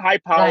 everybody in high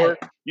Right. power,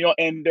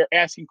 and they're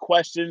asking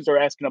questions. They're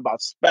asking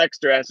about specs.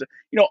 They're asking,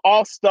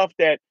 all stuff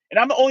and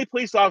I'm the only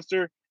police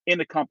officer in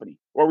the company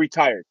or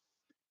retired.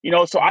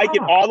 So I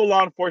get Wow. all the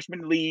law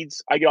enforcement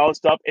leads. I get all the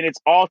stuff, and it's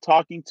all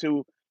talking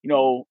to you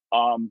know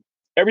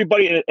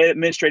everybody in an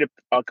administrative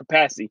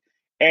capacity,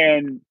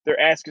 and they're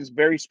asking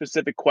very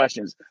specific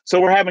questions. So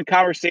we're having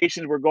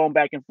conversations. We're going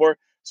back and forth.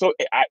 So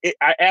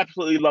I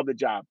absolutely love the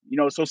job.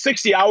 So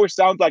 60 hours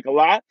sounds like a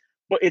lot,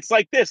 but it's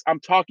like this. I'm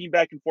talking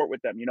back and forth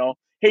with them.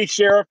 Hey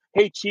sheriff,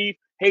 hey chief,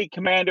 hey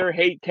commander,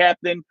 hey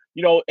captain.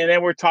 And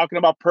then we're talking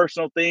about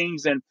personal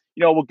things, and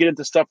we'll get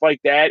into stuff like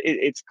that.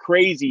 It's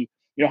crazy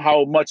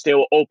how much they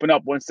will open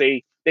up once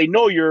they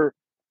know you're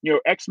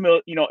ex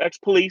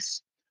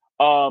police,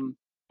 and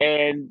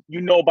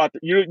about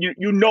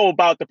you know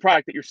about the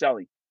product that you're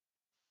selling,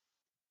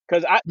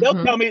 because they'll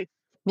Hmm. tell me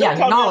Yeah,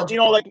 you're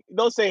knowledgeable. like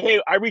they'll say, "Hey,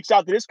 I reached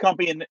out to this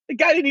company and the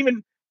guy didn't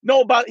even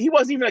know about, he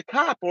wasn't even a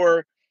cop,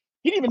 or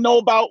he didn't even know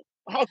about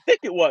how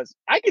thick it was.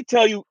 I could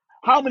tell you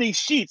how many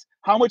sheets,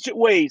 how much it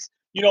weighs,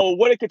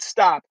 what it could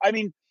stop." I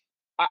mean,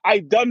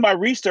 I've done my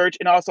research,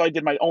 and also I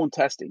did my own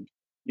testing,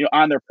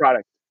 on their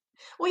product.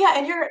 Well, yeah,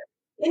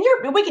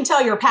 and we can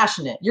tell you're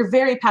passionate. You're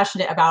very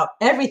passionate about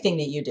everything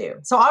that you do.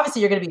 So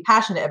obviously you're going to be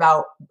passionate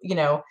about,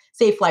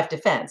 safe life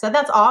defense. And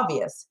that's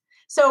obvious.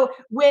 So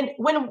when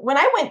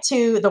I went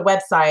to the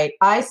website,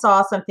 I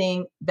saw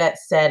something that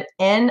said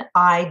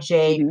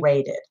NIJ Mhm.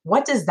 rated.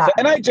 What does So that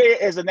mean? NIJ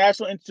is the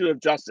National Institute of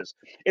Justice.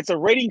 It's a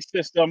rating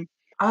system.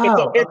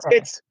 Oh,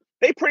 okay.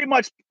 They pretty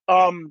much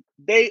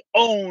they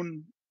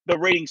own the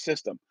rating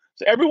system.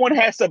 So everyone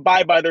has to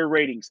abide by their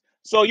ratings.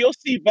 So Oh, you'll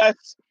see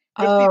vests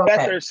okay.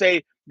 that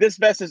say this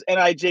vest is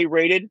NIJ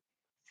rated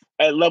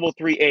at level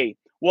 3A.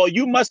 Well,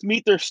 you must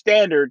meet their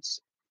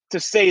standards to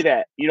say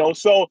that.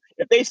 So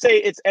if they say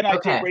it's NIJ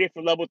Okay. rated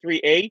for level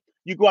 3A,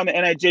 you go on the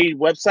NIJ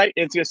website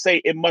and it's going to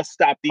say it must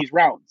stop these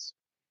rounds.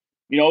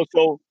 So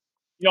Oh,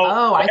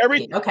 so I every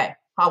see. Okay.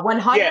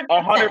 yeah,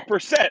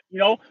 100%.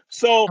 100%.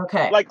 So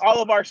Okay. like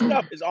all of our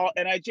stuff is all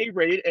NIJ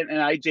rated and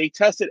NIJ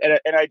tested at an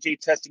NIJ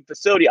testing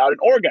facility out in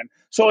Oregon.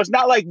 So it's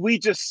not like we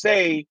just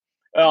say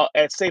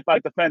at Safe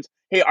Light Defense,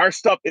 "Hey, our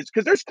stuff is,"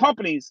 because there's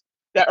companies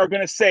that are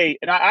going to say,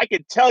 and I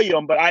could tell you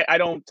them, but I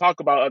don't talk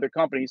about other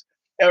companies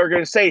that are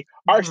going to say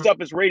our Mhm. stuff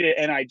is rated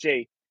at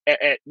NIJ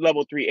at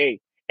level 3A.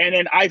 And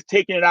then I've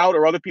taken it out,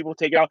 or other people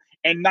take it out,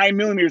 and 9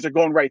 millimeters are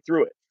going right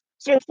through it.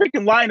 So they're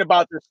freaking lying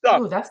about their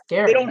stuff. Ooh, that's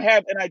They don't scary.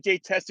 have NIJ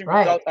testing Right.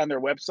 results on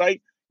their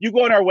website. You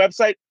go on our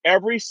website,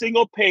 every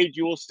single page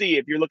you will see,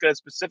 if you're looking at a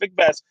specific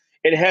vest,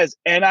 it has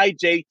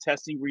NIJ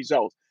testing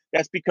results.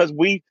 That's because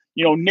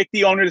Nick,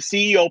 the owner, the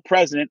CEO,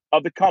 president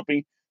of the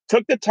company,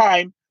 took the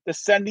time to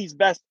send these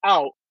vests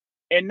out,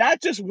 and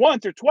not just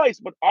once or twice,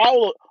 but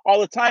all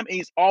the time. And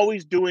he's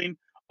always doing,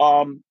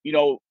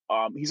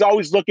 he's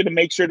always looking to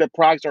make sure that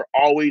products are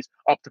always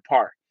up to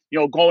par.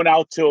 Going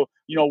out to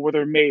where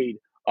they're made,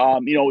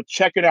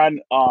 checking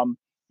on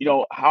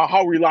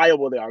how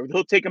reliable they are.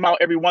 He'll take them out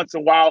every once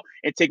in a while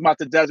and take them out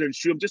to the desert and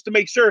shoot them just to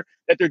make sure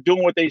that they're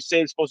doing what they say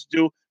they're supposed to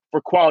do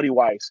for quality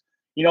wise.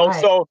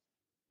 Right. So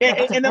Yeah,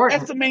 that's and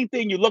important. that's the main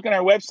thing. You look on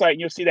our website and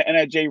you'll see the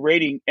NIJ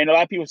rating, and a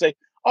lot of people say,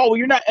 "Oh, well,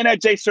 you're not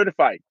NIJ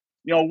certified,"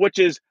 which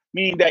is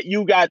meaning that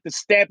you got the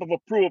stamp of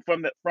approval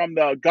from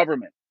the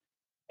government.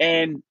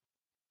 And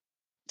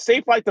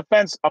Safe Flight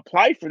Defense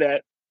applied for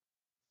that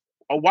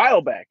a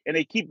while back, and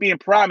they keep being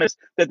promised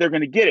that they're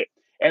going to get it.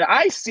 And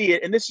I see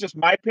it, and this is just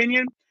my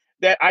opinion,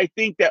 that I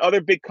think that other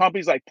big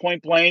companies like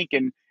Point Blank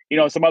and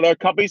some other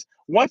companies,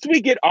 once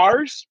we get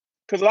ours,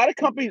 because a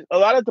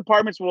lot of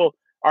departments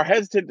are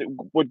hesitant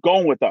with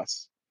going with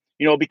us,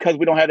 because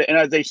we don't have the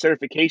NIJ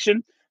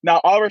certification. Now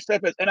all of our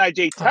stuff is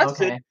NIJ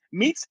tested, Okay.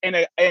 meets and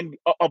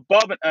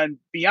above and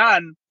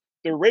beyond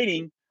the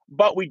rating,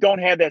 but we don't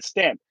have that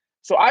stamp.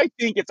 So I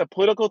think it's a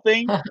political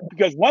thing,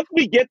 because once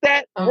we get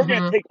that, we're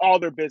going to take all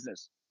their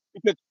business.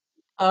 Because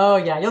Oh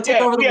yeah, you'll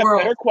take over we the have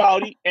world. better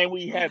quality and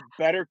we have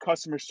better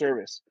customer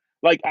service.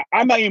 Like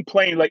I'm not even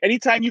playing. Like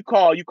anytime you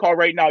call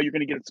right now, you're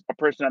going to get a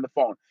person on the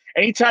phone.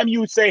 Anytime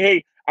you say,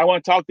 "Hey, I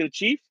want to talk to the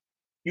chief,"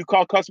 you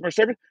call customer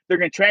service. They're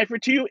going to transfer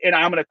to you, and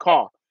I'm going to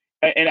call,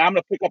 and I'm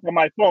going to pick up on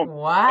my phone.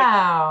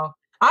 Wow.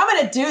 I'm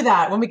going to do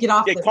that when we get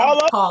off Yeah, this. call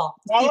up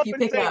See if you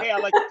and pick say, up. "Hey,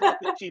 I'd like to talk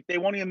to the chief." They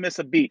won't even miss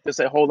a beat. They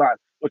say, "Hold on,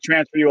 we'll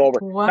transfer you over."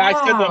 Now I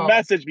sent them a Wow.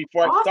 message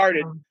before I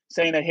started Awesome.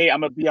 saying that, "Hey,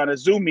 I'm going to be on a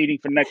Zoom meeting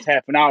for the next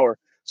half an hour."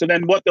 So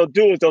then what they'll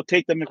do is they'll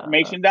take the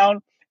information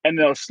down and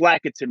they'll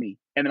Slack it to me,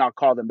 and then I'll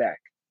call them back.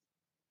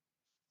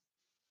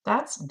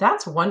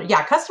 That's one.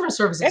 Yeah, customer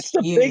service is That's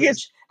the huge.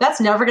 biggest. That's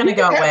never going to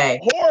go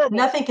away.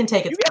 Nothing can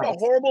take You its can have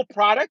place. a horrible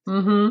product,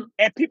 Mm-hmm.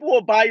 and people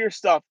will buy your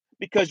stuff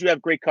because you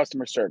have great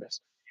customer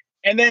service.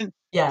 And then, so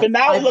Yes,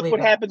 now I look believe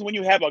what that. happens when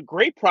you have a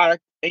great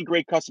product and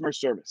great customer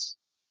service.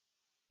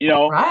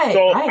 Right,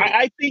 So right.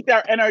 I think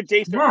our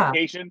NRJ Yeah.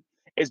 certification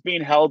is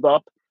being held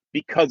up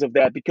because of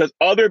that. Because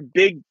other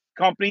big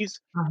companies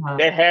Uh-huh.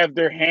 that have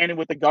their hand in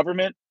with the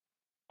government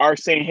are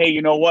saying, "Hey,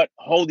 you know what?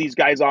 Hold these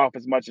guys off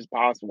as much as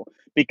possible,"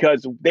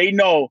 because they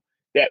know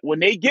that when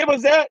they give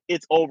us that,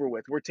 it's over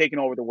with. We're taking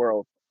over the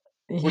world.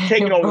 We're Yeah,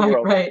 taking over the right,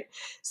 world. right.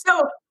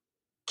 So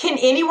can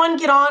anyone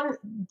get on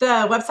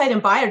the website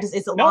and buy, or is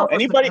it law No,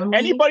 enforcement only?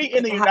 anybody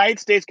in the United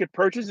States could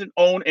purchase and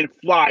own and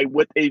fly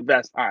with a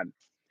vest on.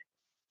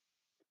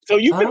 So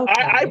you can.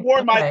 I Okay,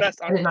 wore my okay.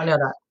 vest I on did not know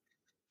flights. that.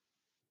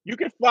 You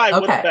can fly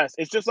with a Okay. vest.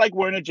 It's just like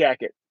wearing a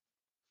jacket.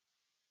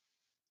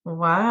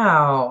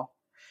 Wow.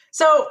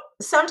 So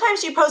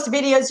sometimes you post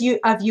videos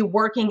of you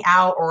working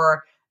out,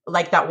 or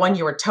like that one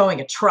you were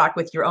towing a truck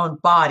with your own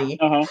body.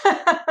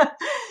 Uh-huh.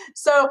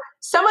 So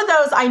some of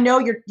those I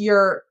know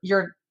they're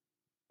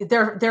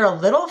a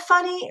little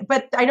funny,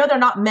 but I know they're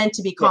not meant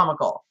to be Yeah.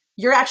 comical.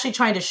 You're actually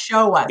trying to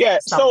show us Yeah.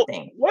 So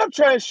something. what I'm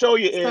trying to show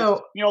you is,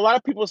 So a lot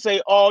of people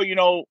say, "Oh,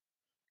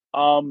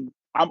 I'm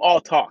all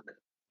talk,"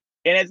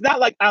 and it's not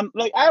like I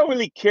don't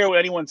really care what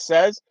anyone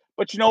says.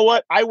 But you know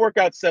what? I work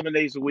out 7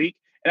 days a week,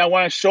 and I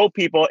want to show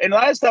people. And a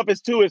lot of stuff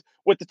is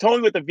with the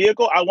towing with the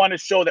vehicle. I want to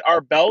show that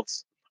our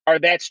belts are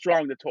that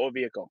strong to tow a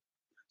vehicle.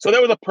 So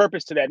there was a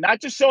purpose to that,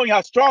 not just showing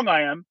how strong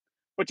I am,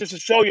 but just to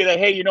show you that,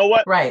 hey, you know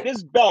what? right.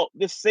 This belt,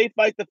 this Safe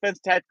Flight Defense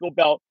tactical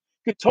belt,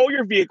 could tow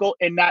your vehicle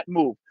and not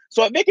move.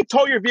 So if they could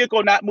tow your vehicle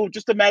and not move,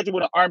 just imagine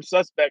when an armed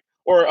suspect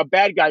or a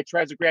bad guy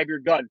tries to grab your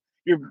gun.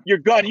 Your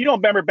gun. You don't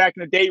remember back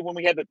in the day when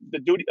we had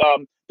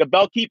the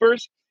belt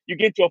keepers. You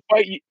get into a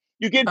fight.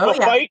 You get into Oh a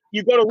yeah. fight.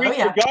 You go to Oh reach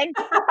your yeah. gun,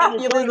 and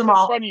your You gun lose is them in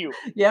all. front of you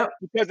Yep.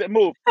 because it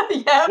moved.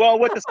 Yep. Well,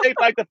 with the Safe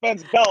Flight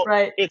Defense belt,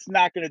 Right. it's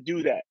not going to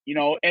do that,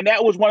 And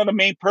that was one of the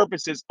main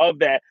purposes of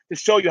that, to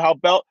show you how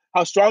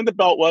strong the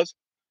belt was,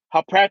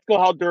 how practical,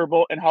 how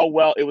durable, and how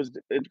well it was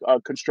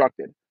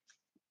constructed.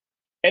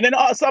 And then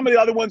some of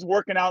the other ones,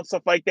 working out and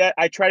stuff like that,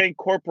 I try to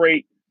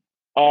incorporate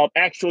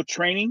actual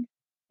training,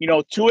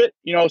 to it.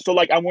 So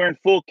like I'm wearing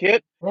full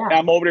kit Yeah. and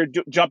I'm over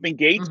there jumping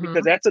gates,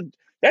 because Mm-hmm.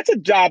 that's a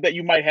job that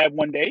you might have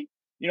one day.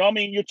 I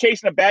mean, you're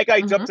chasing a bad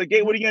guy, jumps a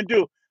gate. What are you gonna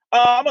do?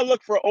 I'm gonna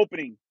look for an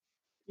opening.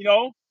 You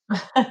know,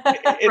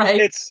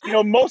 Right. it's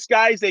most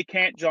guys, they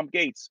can't jump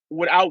gates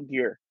without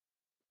gear.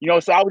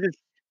 So I would just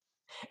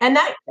And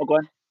go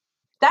ahead.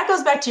 that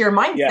goes back to your Yeah.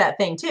 mindset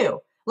thing too.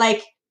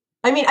 Like,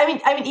 I mean,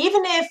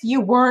 even if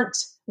you weren't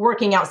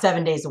working out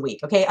 7 days a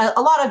week, okay,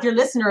 a lot of your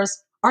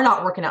listeners are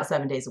not working out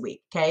 7 days a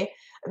week, okay,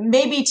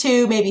 maybe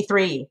 2, maybe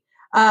 3.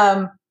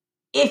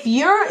 If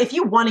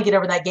you want to get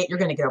over that gate, you're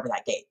going to get over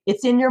that gate.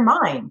 It's in your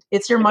mind.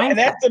 It's your And mindset,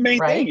 that's the main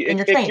thing. right? And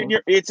your It's in training.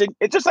 your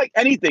it's just like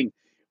anything.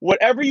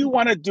 Whatever you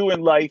want to do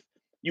in life,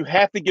 you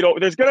have to get over.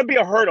 There's going to be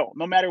a hurdle,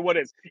 no matter what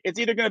it is. It's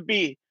either going to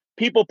be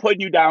people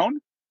putting you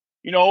down,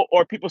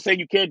 or people saying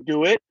you can't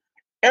do it.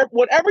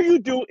 Whatever you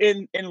do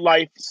in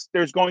life,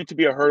 there's going to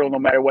be a hurdle, no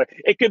matter what.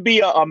 It could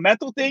be a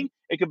mental thing,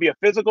 it could be a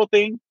physical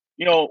thing,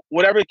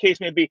 whatever the case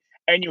may be,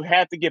 and you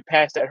have to get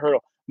past that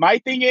hurdle. My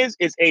thing is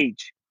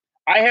age.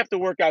 I have to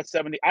work out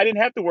 70. I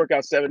didn't have to work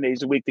out 7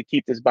 days a week to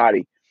keep this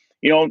body,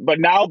 but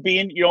now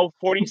being,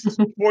 40,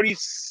 40,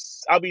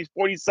 I'll be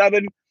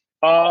 47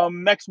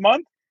 next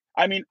month.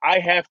 I mean, I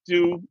have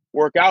to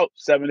work out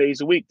 7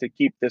 days a week to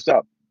keep this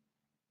up.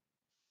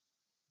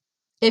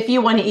 If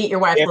you want to eat your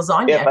wife's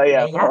lasagna If every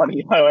I day, yeah. want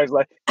to, my wife's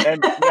like,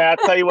 and man, I'll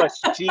tell you what,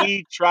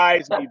 she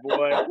tries me,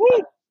 boy.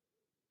 Woo!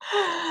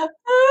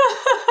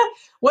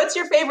 What's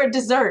your favorite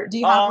dessert? Do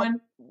you have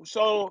one?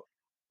 So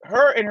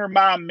her and her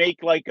mom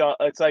make like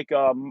it's like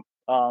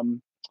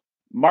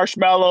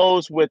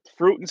marshmallows with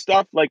fruit and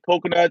stuff, like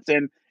coconuts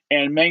and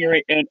mango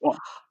and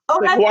Oh,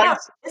 like Hawaiian,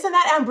 isn't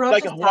that like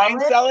ambrosia a Hawaiian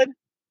salad? salad.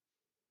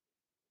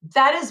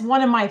 That is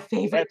one of my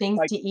favorite That's things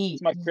my to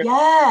eat. my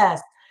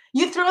Yes.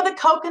 You throw the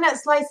coconut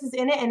slices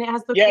in it and it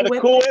has the yeah, Cool the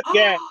Whip. Cool Whip.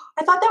 Yeah,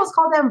 I thought that was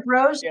called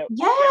ambrosia.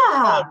 yeah, we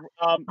call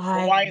Yeah. it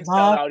I Hawaiian salad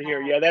love out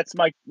here. that. Yeah, that's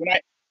my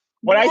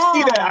when I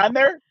see that Yeah. on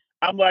there,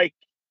 I'm like,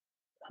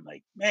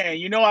 man,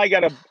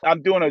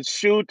 I'm doing a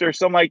shoot or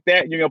something like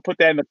that, and you're gonna put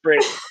that in the fridge.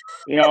 It's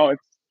yeah,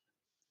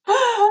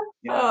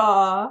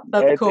 Oh,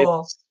 that's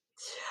cool. it's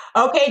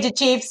Okay,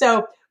 Chief.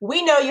 So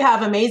we know you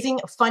have amazing,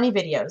 funny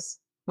videos.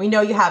 We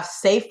know you have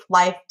Safe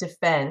Life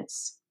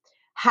Defense.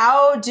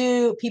 How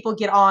do people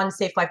get on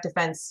Safe Life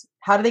Defense?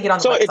 How do they get on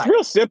the so it's website?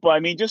 real simple.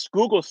 I mean, just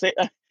Google say,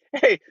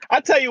 hey,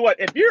 I'll tell you what,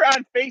 if you're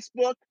on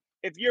Facebook,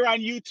 if you're on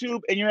YouTube,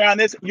 and you're on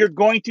this, you're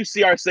going to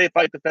see our Safe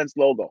Life Defense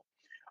logo.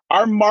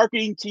 Our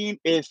marketing team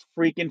is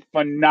freaking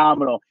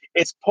phenomenal.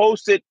 It's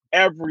posted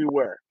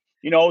everywhere.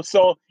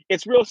 So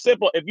it's real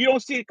simple. If you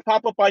don't see it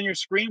pop up on your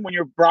screen when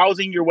you're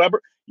browsing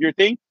your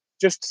thing,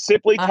 just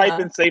simply type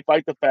in Safe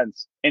Life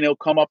Defense and it'll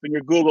come up in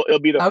your Google. It'll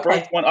be the first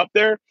Okay. one up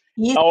there.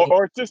 Easy.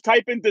 Or just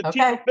type in the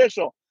Chief Okay.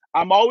 Official.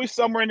 I'm always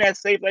somewhere in that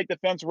Safe Life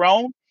Defense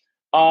realm.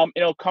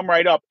 It'll come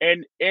right up.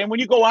 And when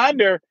you go on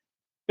there,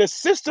 the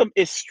system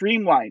is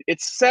streamlined.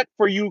 It's set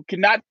for you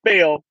cannot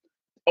fail.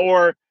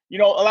 Or a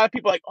lot of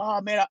people are like,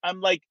 oh man,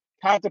 I'm like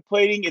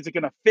contemplating, is it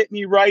going to fit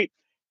me right?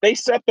 They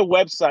set the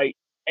website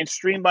and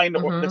streamline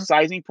the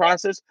sizing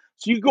process,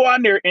 so you go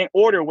on there and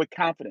order with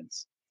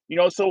confidence.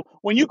 So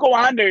when you go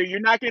on there,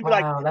 you're not going to be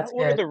like, Wow, did I that's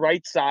order good. the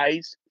right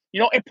size?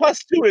 And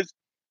plus two is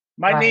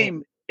my Right.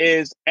 name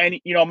is, and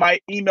my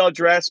email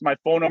address, my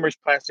phone number is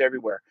plastered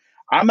everywhere.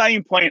 I'm not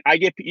even playing.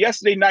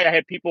 Yesterday night I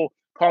had people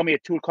call me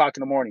at 2:00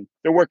 in the morning.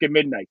 They're working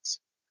midnights.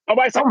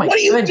 Everybody's like, Oh my what are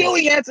you goodness.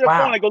 doing? Answer the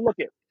Wow. phone. I go, look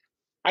it.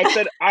 I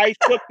said, I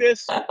took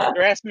this.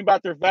 They're asking me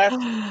about their vest,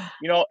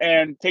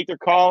 and take their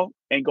call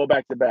and go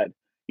back to bed.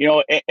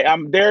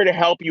 I'm there to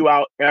help you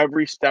out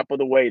every step of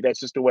the way. That's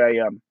just the way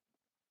I am.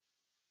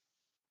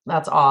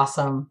 That's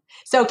awesome.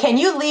 So can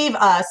you leave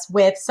us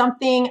with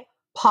something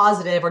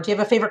positive, or do you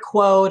have a favorite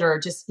quote, or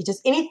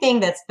just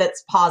anything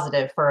that's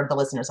positive for the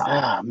listeners out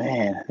there? Ah,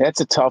 man, that's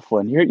a tough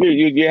one.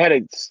 You had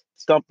to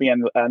stump me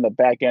on the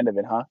back end of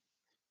it, huh?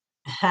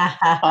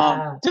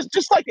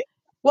 Just like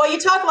well, you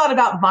talk a lot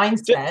about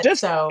mindset,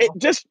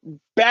 just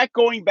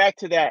going back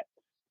to that,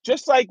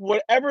 just like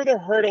whatever the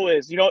hurdle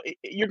is,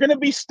 you're going to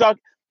be stuck.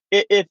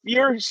 If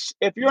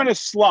you're in a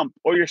slump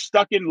or you're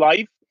stuck in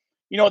life,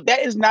 that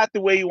is not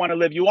the way you want to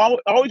live. You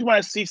always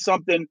want to see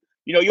something.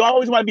 You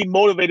always want to be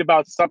motivated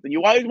about something.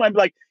 You always want to be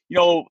like,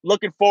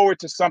 looking forward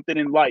to something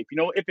in life.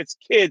 If it's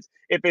kids,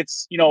 if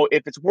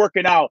it's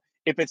working out,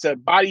 if it's a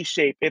body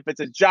shape, if it's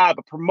a job,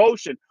 a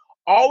promotion,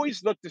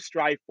 always look to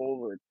strive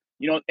forward.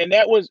 And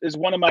that is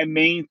one of my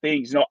main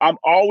things. I'm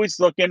always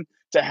looking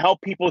to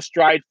help people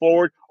stride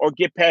forward or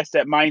get past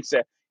that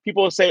mindset.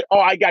 People will say, oh,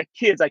 I got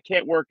kids, I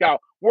can't work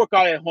out. Work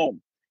out at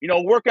home.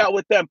 Work out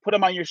with them, put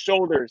them on your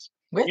shoulders.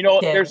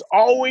 There's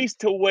always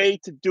a way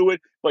to do it,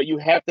 but you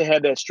have to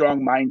have that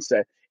strong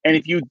mindset. And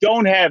if you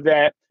don't have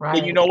that,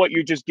 then you know what?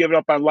 You're just giving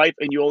up on life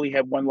and you only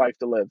have one life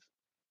to live.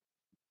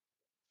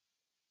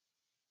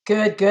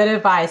 Good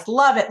advice.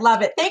 Love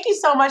it. Thank you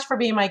so much for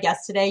being my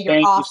guest today. You're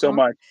awesome. Thank you so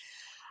much.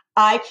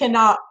 I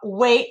cannot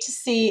wait to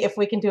see if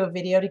we can do a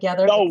video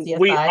together. No,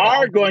 we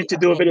are going to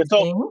do a video.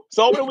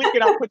 So over the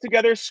weekend, I'll put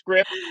together a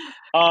script,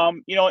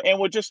 and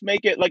we'll just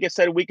make it, like I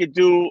said, we could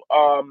do,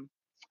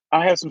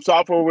 I have some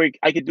software where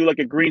I could do like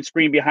a green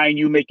screen behind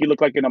you, make you look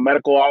like in a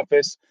medical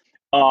office.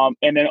 And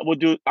then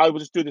I will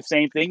just do the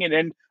same thing, and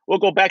then we'll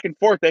go back and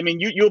forth. I mean,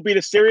 you'll be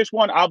the serious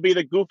one. I'll be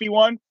the goofy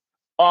one.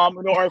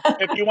 Or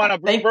if you want to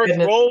reverse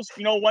roles,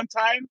 one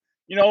time,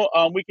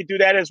 we could do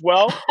that as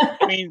well.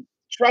 I mean,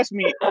 trust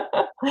me.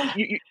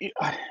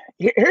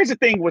 Here's the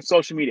thing with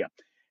social media.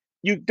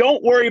 You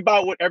don't worry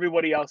about what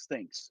everybody else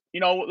thinks.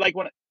 Like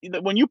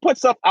when you put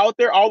stuff out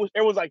there,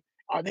 everyone's like,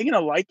 are they going to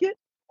like it?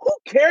 Who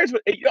cares?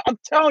 I'm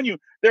telling you,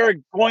 they're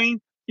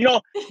going,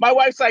 my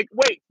wife's like,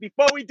 wait,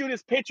 before we do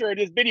this picture or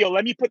this video,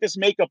 let me put this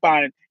makeup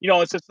on it.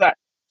 It's just that,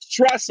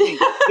 trust me,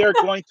 they're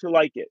going to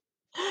like it.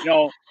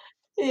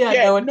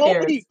 Yeah, no one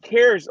nobody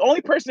cares. The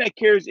only person that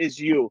cares is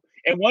you.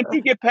 And once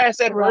you get past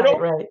that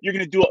hurdle, you're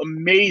going to do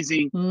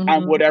amazing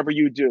on whatever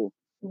you do.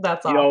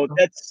 That's awesome.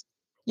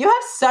 You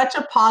have such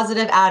a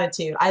positive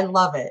attitude. I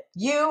love it.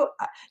 You,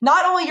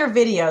 not only your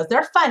videos,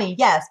 they're funny,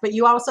 yes, but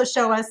you also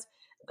show us,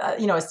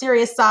 a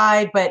serious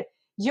side, but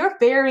you're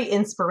very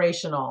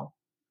inspirational.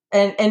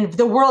 And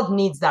the world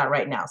needs that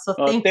right now. So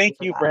thank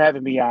you for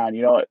having me on,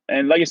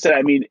 and like I said,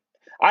 I mean,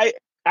 I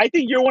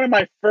think you're one of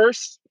my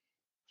first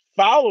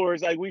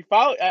followers. Like we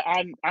follow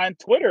on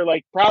Twitter.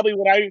 Like probably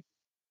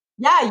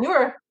Yeah, you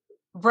were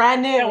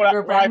brand new. yeah, You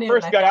were when I brand new, and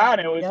first I got found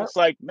on, it you. was Yep. just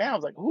like, man, I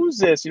was like, who's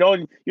this?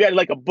 And you had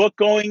like a book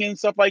going and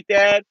stuff like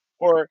that,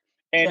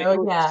 and it Oh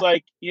was just yeah,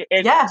 like,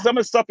 and yeah. some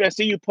of the stuff that I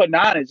see you putting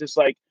on is just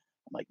like,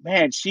 I'm like,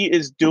 man, she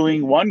is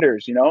doing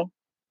wonders.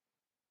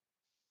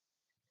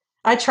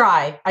 I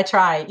try.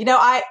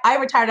 I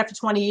retired after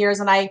 20 years,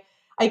 and I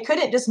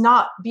couldn't just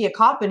not be a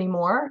cop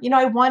anymore.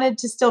 I wanted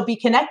to still be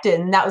connected,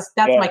 and that's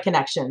Yeah, my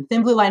connection.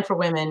 Thin Blue Line for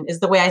Women is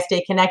the way I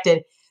stay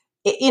connected,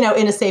 in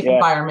a safe yeah,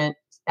 environment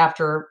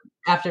after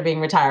being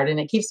retired, and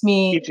it keeps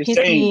me keeps you keeps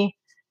sane. me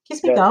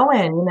keeps me Yeah,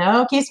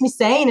 going. Keeps me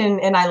sane,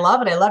 and I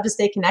love it. I love to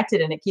stay connected,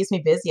 and it keeps me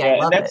busy. I yeah,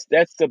 and love it.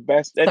 that's the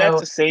best, and that's So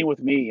the same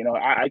with me.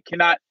 I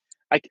cannot,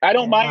 I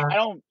don't mind, yeah, I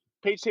don't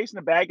chasing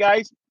the bad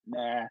guys,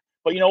 nah.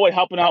 But you know what?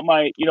 Helping out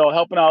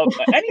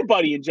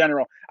anybody in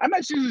general. I'm not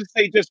just to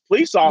say just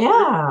police officers,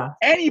 yeah,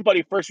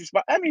 anybody first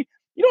respond. I mean,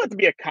 you don't have to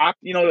be a cop,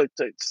 to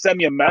send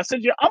me a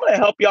message. I'm going to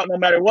help you out no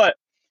matter what,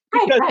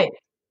 right, because right.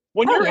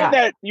 when Oh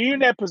yeah, you're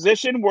in that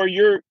position where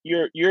you're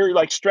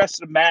like stressed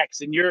to max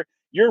and you're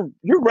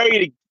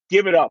ready to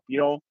give it up.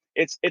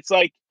 It's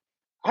like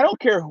I don't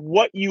care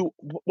what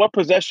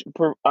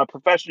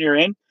profession you're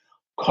in.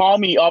 Call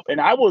me up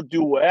and I will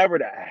do whatever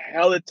the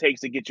hell it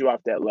takes to get you off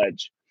that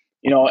ledge.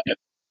 You know,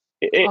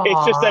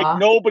 it's just like aw,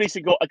 nobody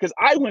should go because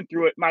I went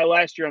through it my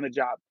last year on the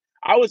job.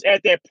 I was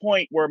at that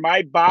point where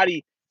my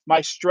body, my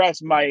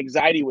stress, my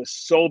anxiety was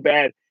so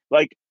bad.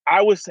 Like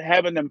I was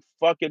having them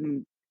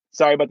fucking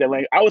sorry about that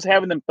language. I was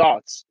having them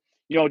thoughts.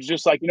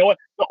 Just like what?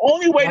 The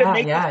only way to yeah,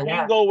 make this yeah, pain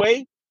yeah. go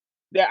away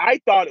that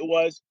I thought it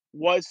was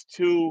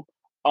to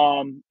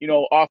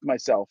off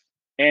myself.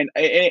 And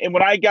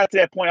when I got to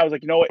that point, I was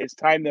like, it's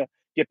time to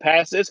get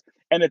past this.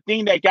 And the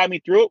thing that got me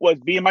through it was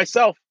being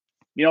myself.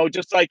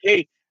 Just like,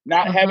 hey,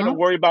 not having to Mm-hmm.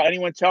 worry about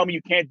anyone telling me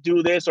you can't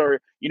do this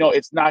or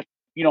it's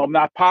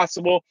not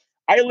possible.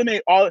 I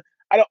eliminated out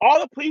of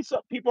all the police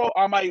people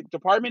on my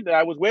department that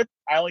I was with.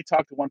 I only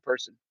talked to one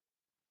person.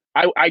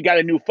 I got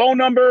a new phone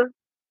number.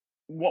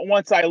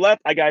 Once I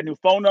left, I got a new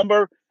phone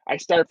number. I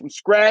started from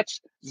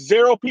scratch.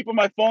 0 people on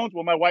my phones.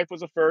 Well, my wife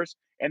was the first,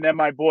 and then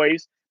my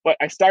boys. But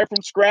I started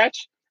from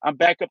scratch. I'm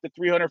back up to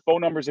 300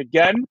 phone numbers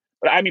again.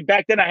 But I mean,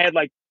 back then I had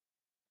like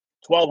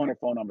 1,200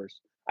 phone numbers.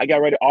 I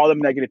got rid of all the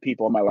negative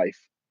people in my life.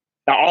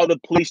 Now, all the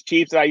police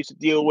chiefs that I used to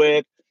deal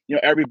with,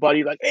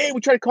 everybody like, hey,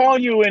 we tried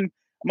calling you. And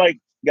I'm like,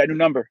 got a new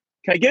number.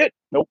 Can I get it?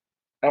 Nope.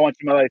 I don't want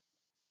you in my life.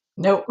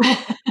 Nope.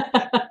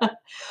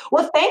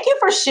 Well, thank you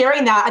for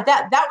sharing that.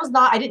 That was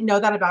not, I didn't know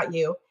that about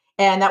you.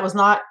 And that was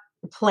not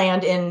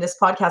planned in this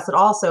podcast at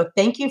all. So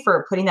thank you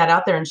for putting that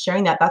out there and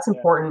sharing that. That's Yeah.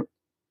 important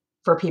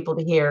for people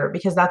to hear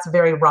because that's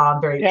very raw and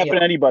It very can happen to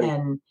real. anybody.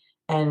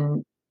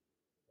 And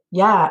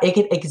yeah, it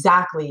could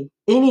exactly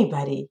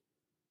anybody.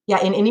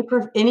 Yeah, in any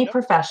Yep.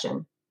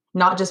 profession,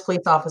 not just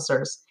police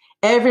officers.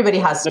 Everybody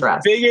has The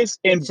stress. biggest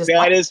It's and just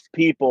life. baddest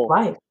people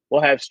Life.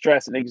 will have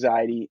stress and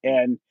anxiety,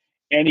 and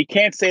you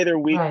can't say they're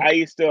weak.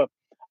 Right.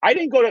 I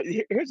didn't go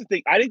to. Here's the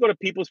thing: I didn't go to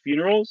people's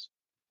funerals,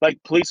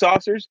 like police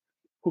officers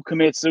who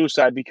commit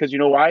suicide, because you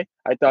know why?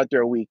 I thought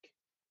they're weak.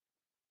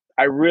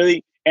 I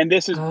really, and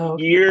this is Oh,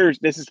 okay. years.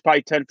 This is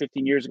probably 10,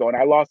 15 years ago, and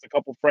I lost a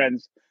couple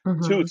friends to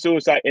Mhm.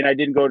 suicide, and I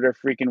didn't go to their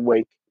freaking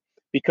wake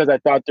because I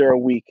thought they were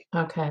weak.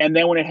 Okay. And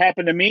then when it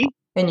happened to me,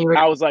 And you were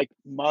I was like,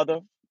 mother.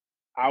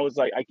 I was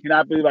like, I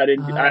cannot believe I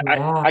didn't. oh, I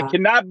yeah.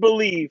 cannot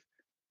believe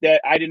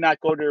that I did not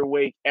go to their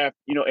wake after,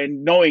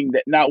 and knowing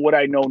that not what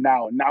I know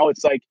now. Now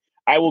it's like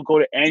I will go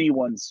to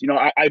anyone's.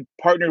 I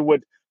partnered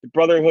with the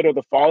Brotherhood of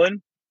the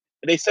Fallen.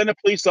 They send a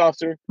police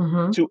officer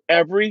Mhm. to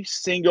every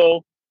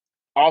single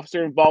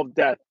officer involved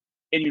death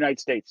in the United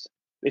States.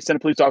 They send a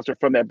police officer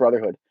from that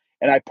brotherhood,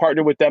 and I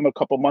partnered with them a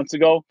couple months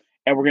ago,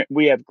 and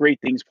we have great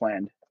things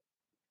planned.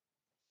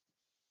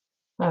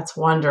 That's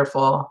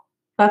wonderful.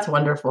 That's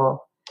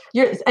wonderful.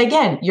 You're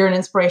an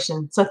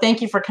inspiration. So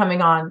thank you for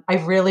coming on. I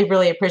really,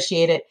 really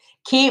appreciate it.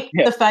 Keep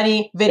Yeah, the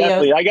funny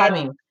videos definitely.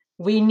 coming.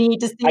 We need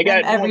to see I them got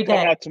a new one every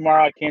coming day. out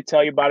tomorrow. I can't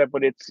tell you about it,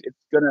 but it's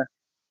gonna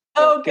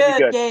yeah, Oh, should be good.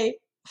 good. Yay.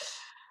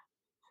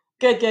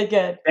 Good, good,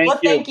 good. Thank Well,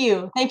 you. thank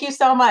you. Thank you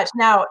so much.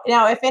 Now,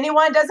 if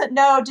anyone doesn't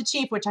know Da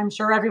Chief, which I'm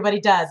sure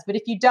everybody does, but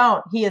if you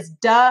don't, he is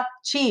Da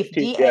Chief,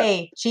 Chief, yeah.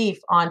 DA Chief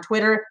on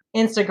Twitter,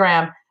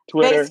 Instagram,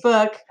 Twitter.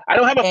 Facebook, I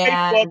don't have a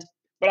Facebook, and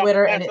but I'm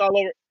Twitter. plastered all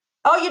over.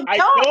 Oh, you I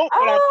don't? don't,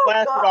 but I'm Oh,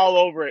 plastered God. all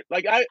over it.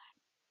 Like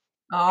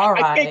All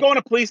I can't right. go in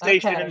a police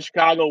station in Okay.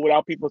 Chicago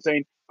without people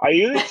saying, "Are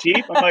you the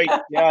chief?" I'm like,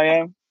 "Yeah, I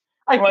am."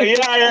 I'm like,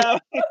 "Yeah, I am."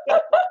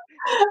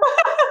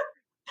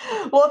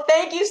 Well,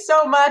 thank you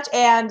so much.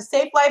 And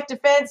Safe Life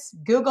Defense,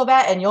 Google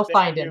that and you'll Thank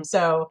find him. you.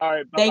 So All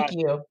right, bye thank bye.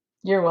 you.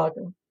 You're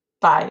welcome.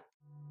 Bye.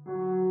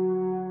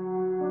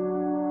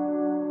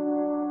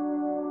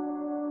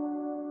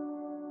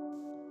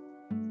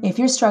 If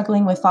you're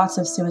struggling with thoughts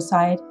of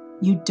suicide,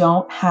 you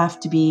don't have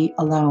to be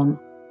alone.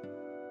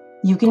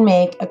 You can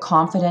make a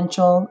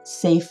confidential,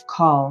 safe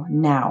call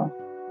now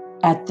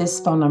at this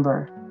phone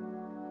number,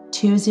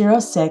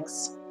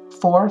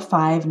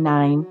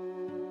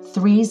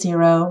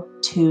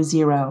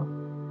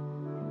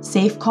 206-459-3020.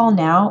 Safe Call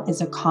Now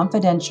is a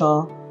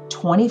confidential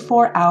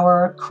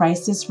 24-hour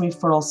crisis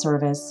referral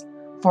service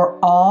for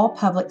all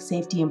public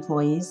safety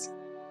employees,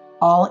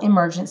 all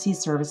emergency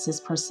services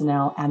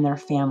personnel, and their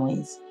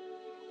families.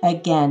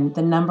 Again,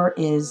 the number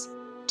is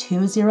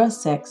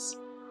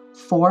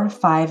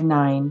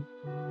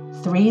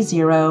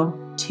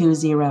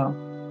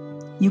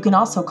 206-459-3020. You can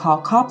also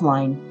call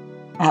Copline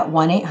at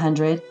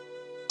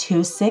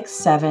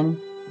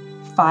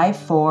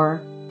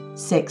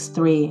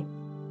 1-800-267-5463.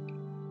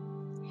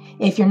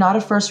 If you're not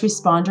a first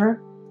responder,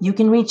 you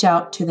can reach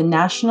out to the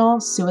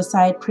National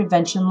Suicide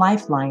Prevention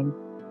Lifeline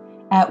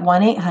at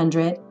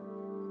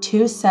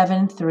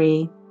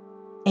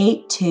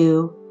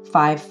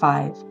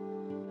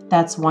 1-800-273-8255.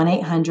 That's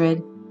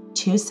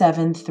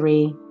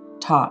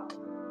 1-800-273-TALK.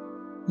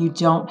 You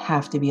don't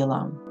have to be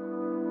alone.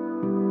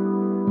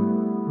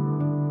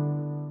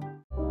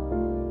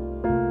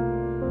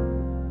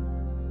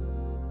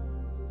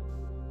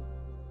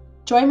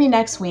 Join me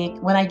next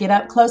week when I get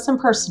up close and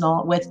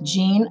personal with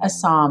Jean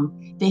Assam,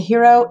 the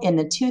hero in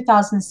the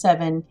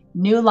 2007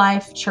 New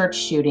Life church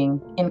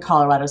shooting in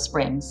Colorado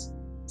Springs.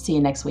 See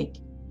you next week.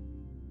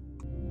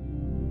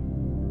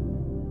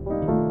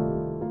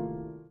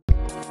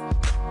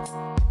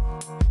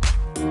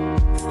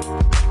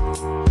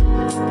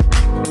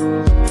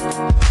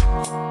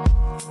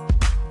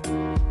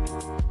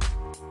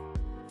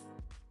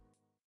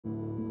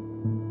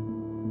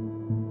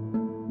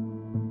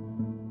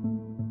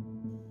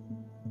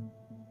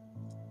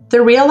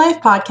 The Real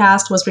Life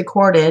podcast was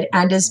recorded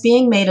and is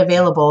being made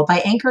available by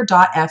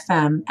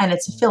Anchor.fm and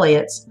its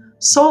affiliates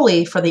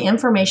solely for the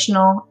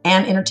informational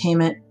and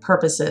entertainment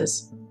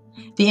purposes.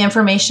 The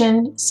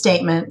information,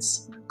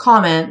 statements,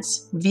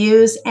 comments,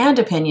 views, and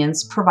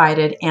opinions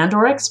provided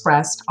and/or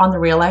expressed on the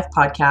Real Life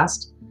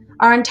podcast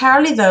are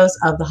entirely those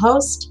of the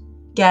host,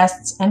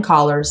 guests, and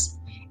callers,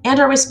 and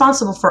are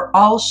responsible for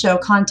all show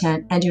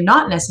content and do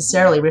not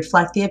necessarily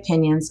reflect the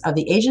opinions of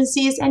the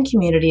agencies and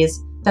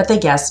communities that the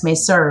guests may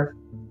serve.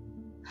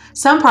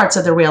 Some parts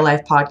of the Real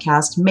Life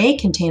podcast may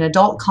contain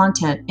adult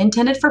content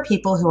intended for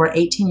people who are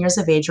 18 years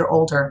of age or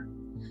older.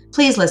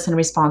 Please listen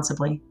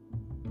responsibly.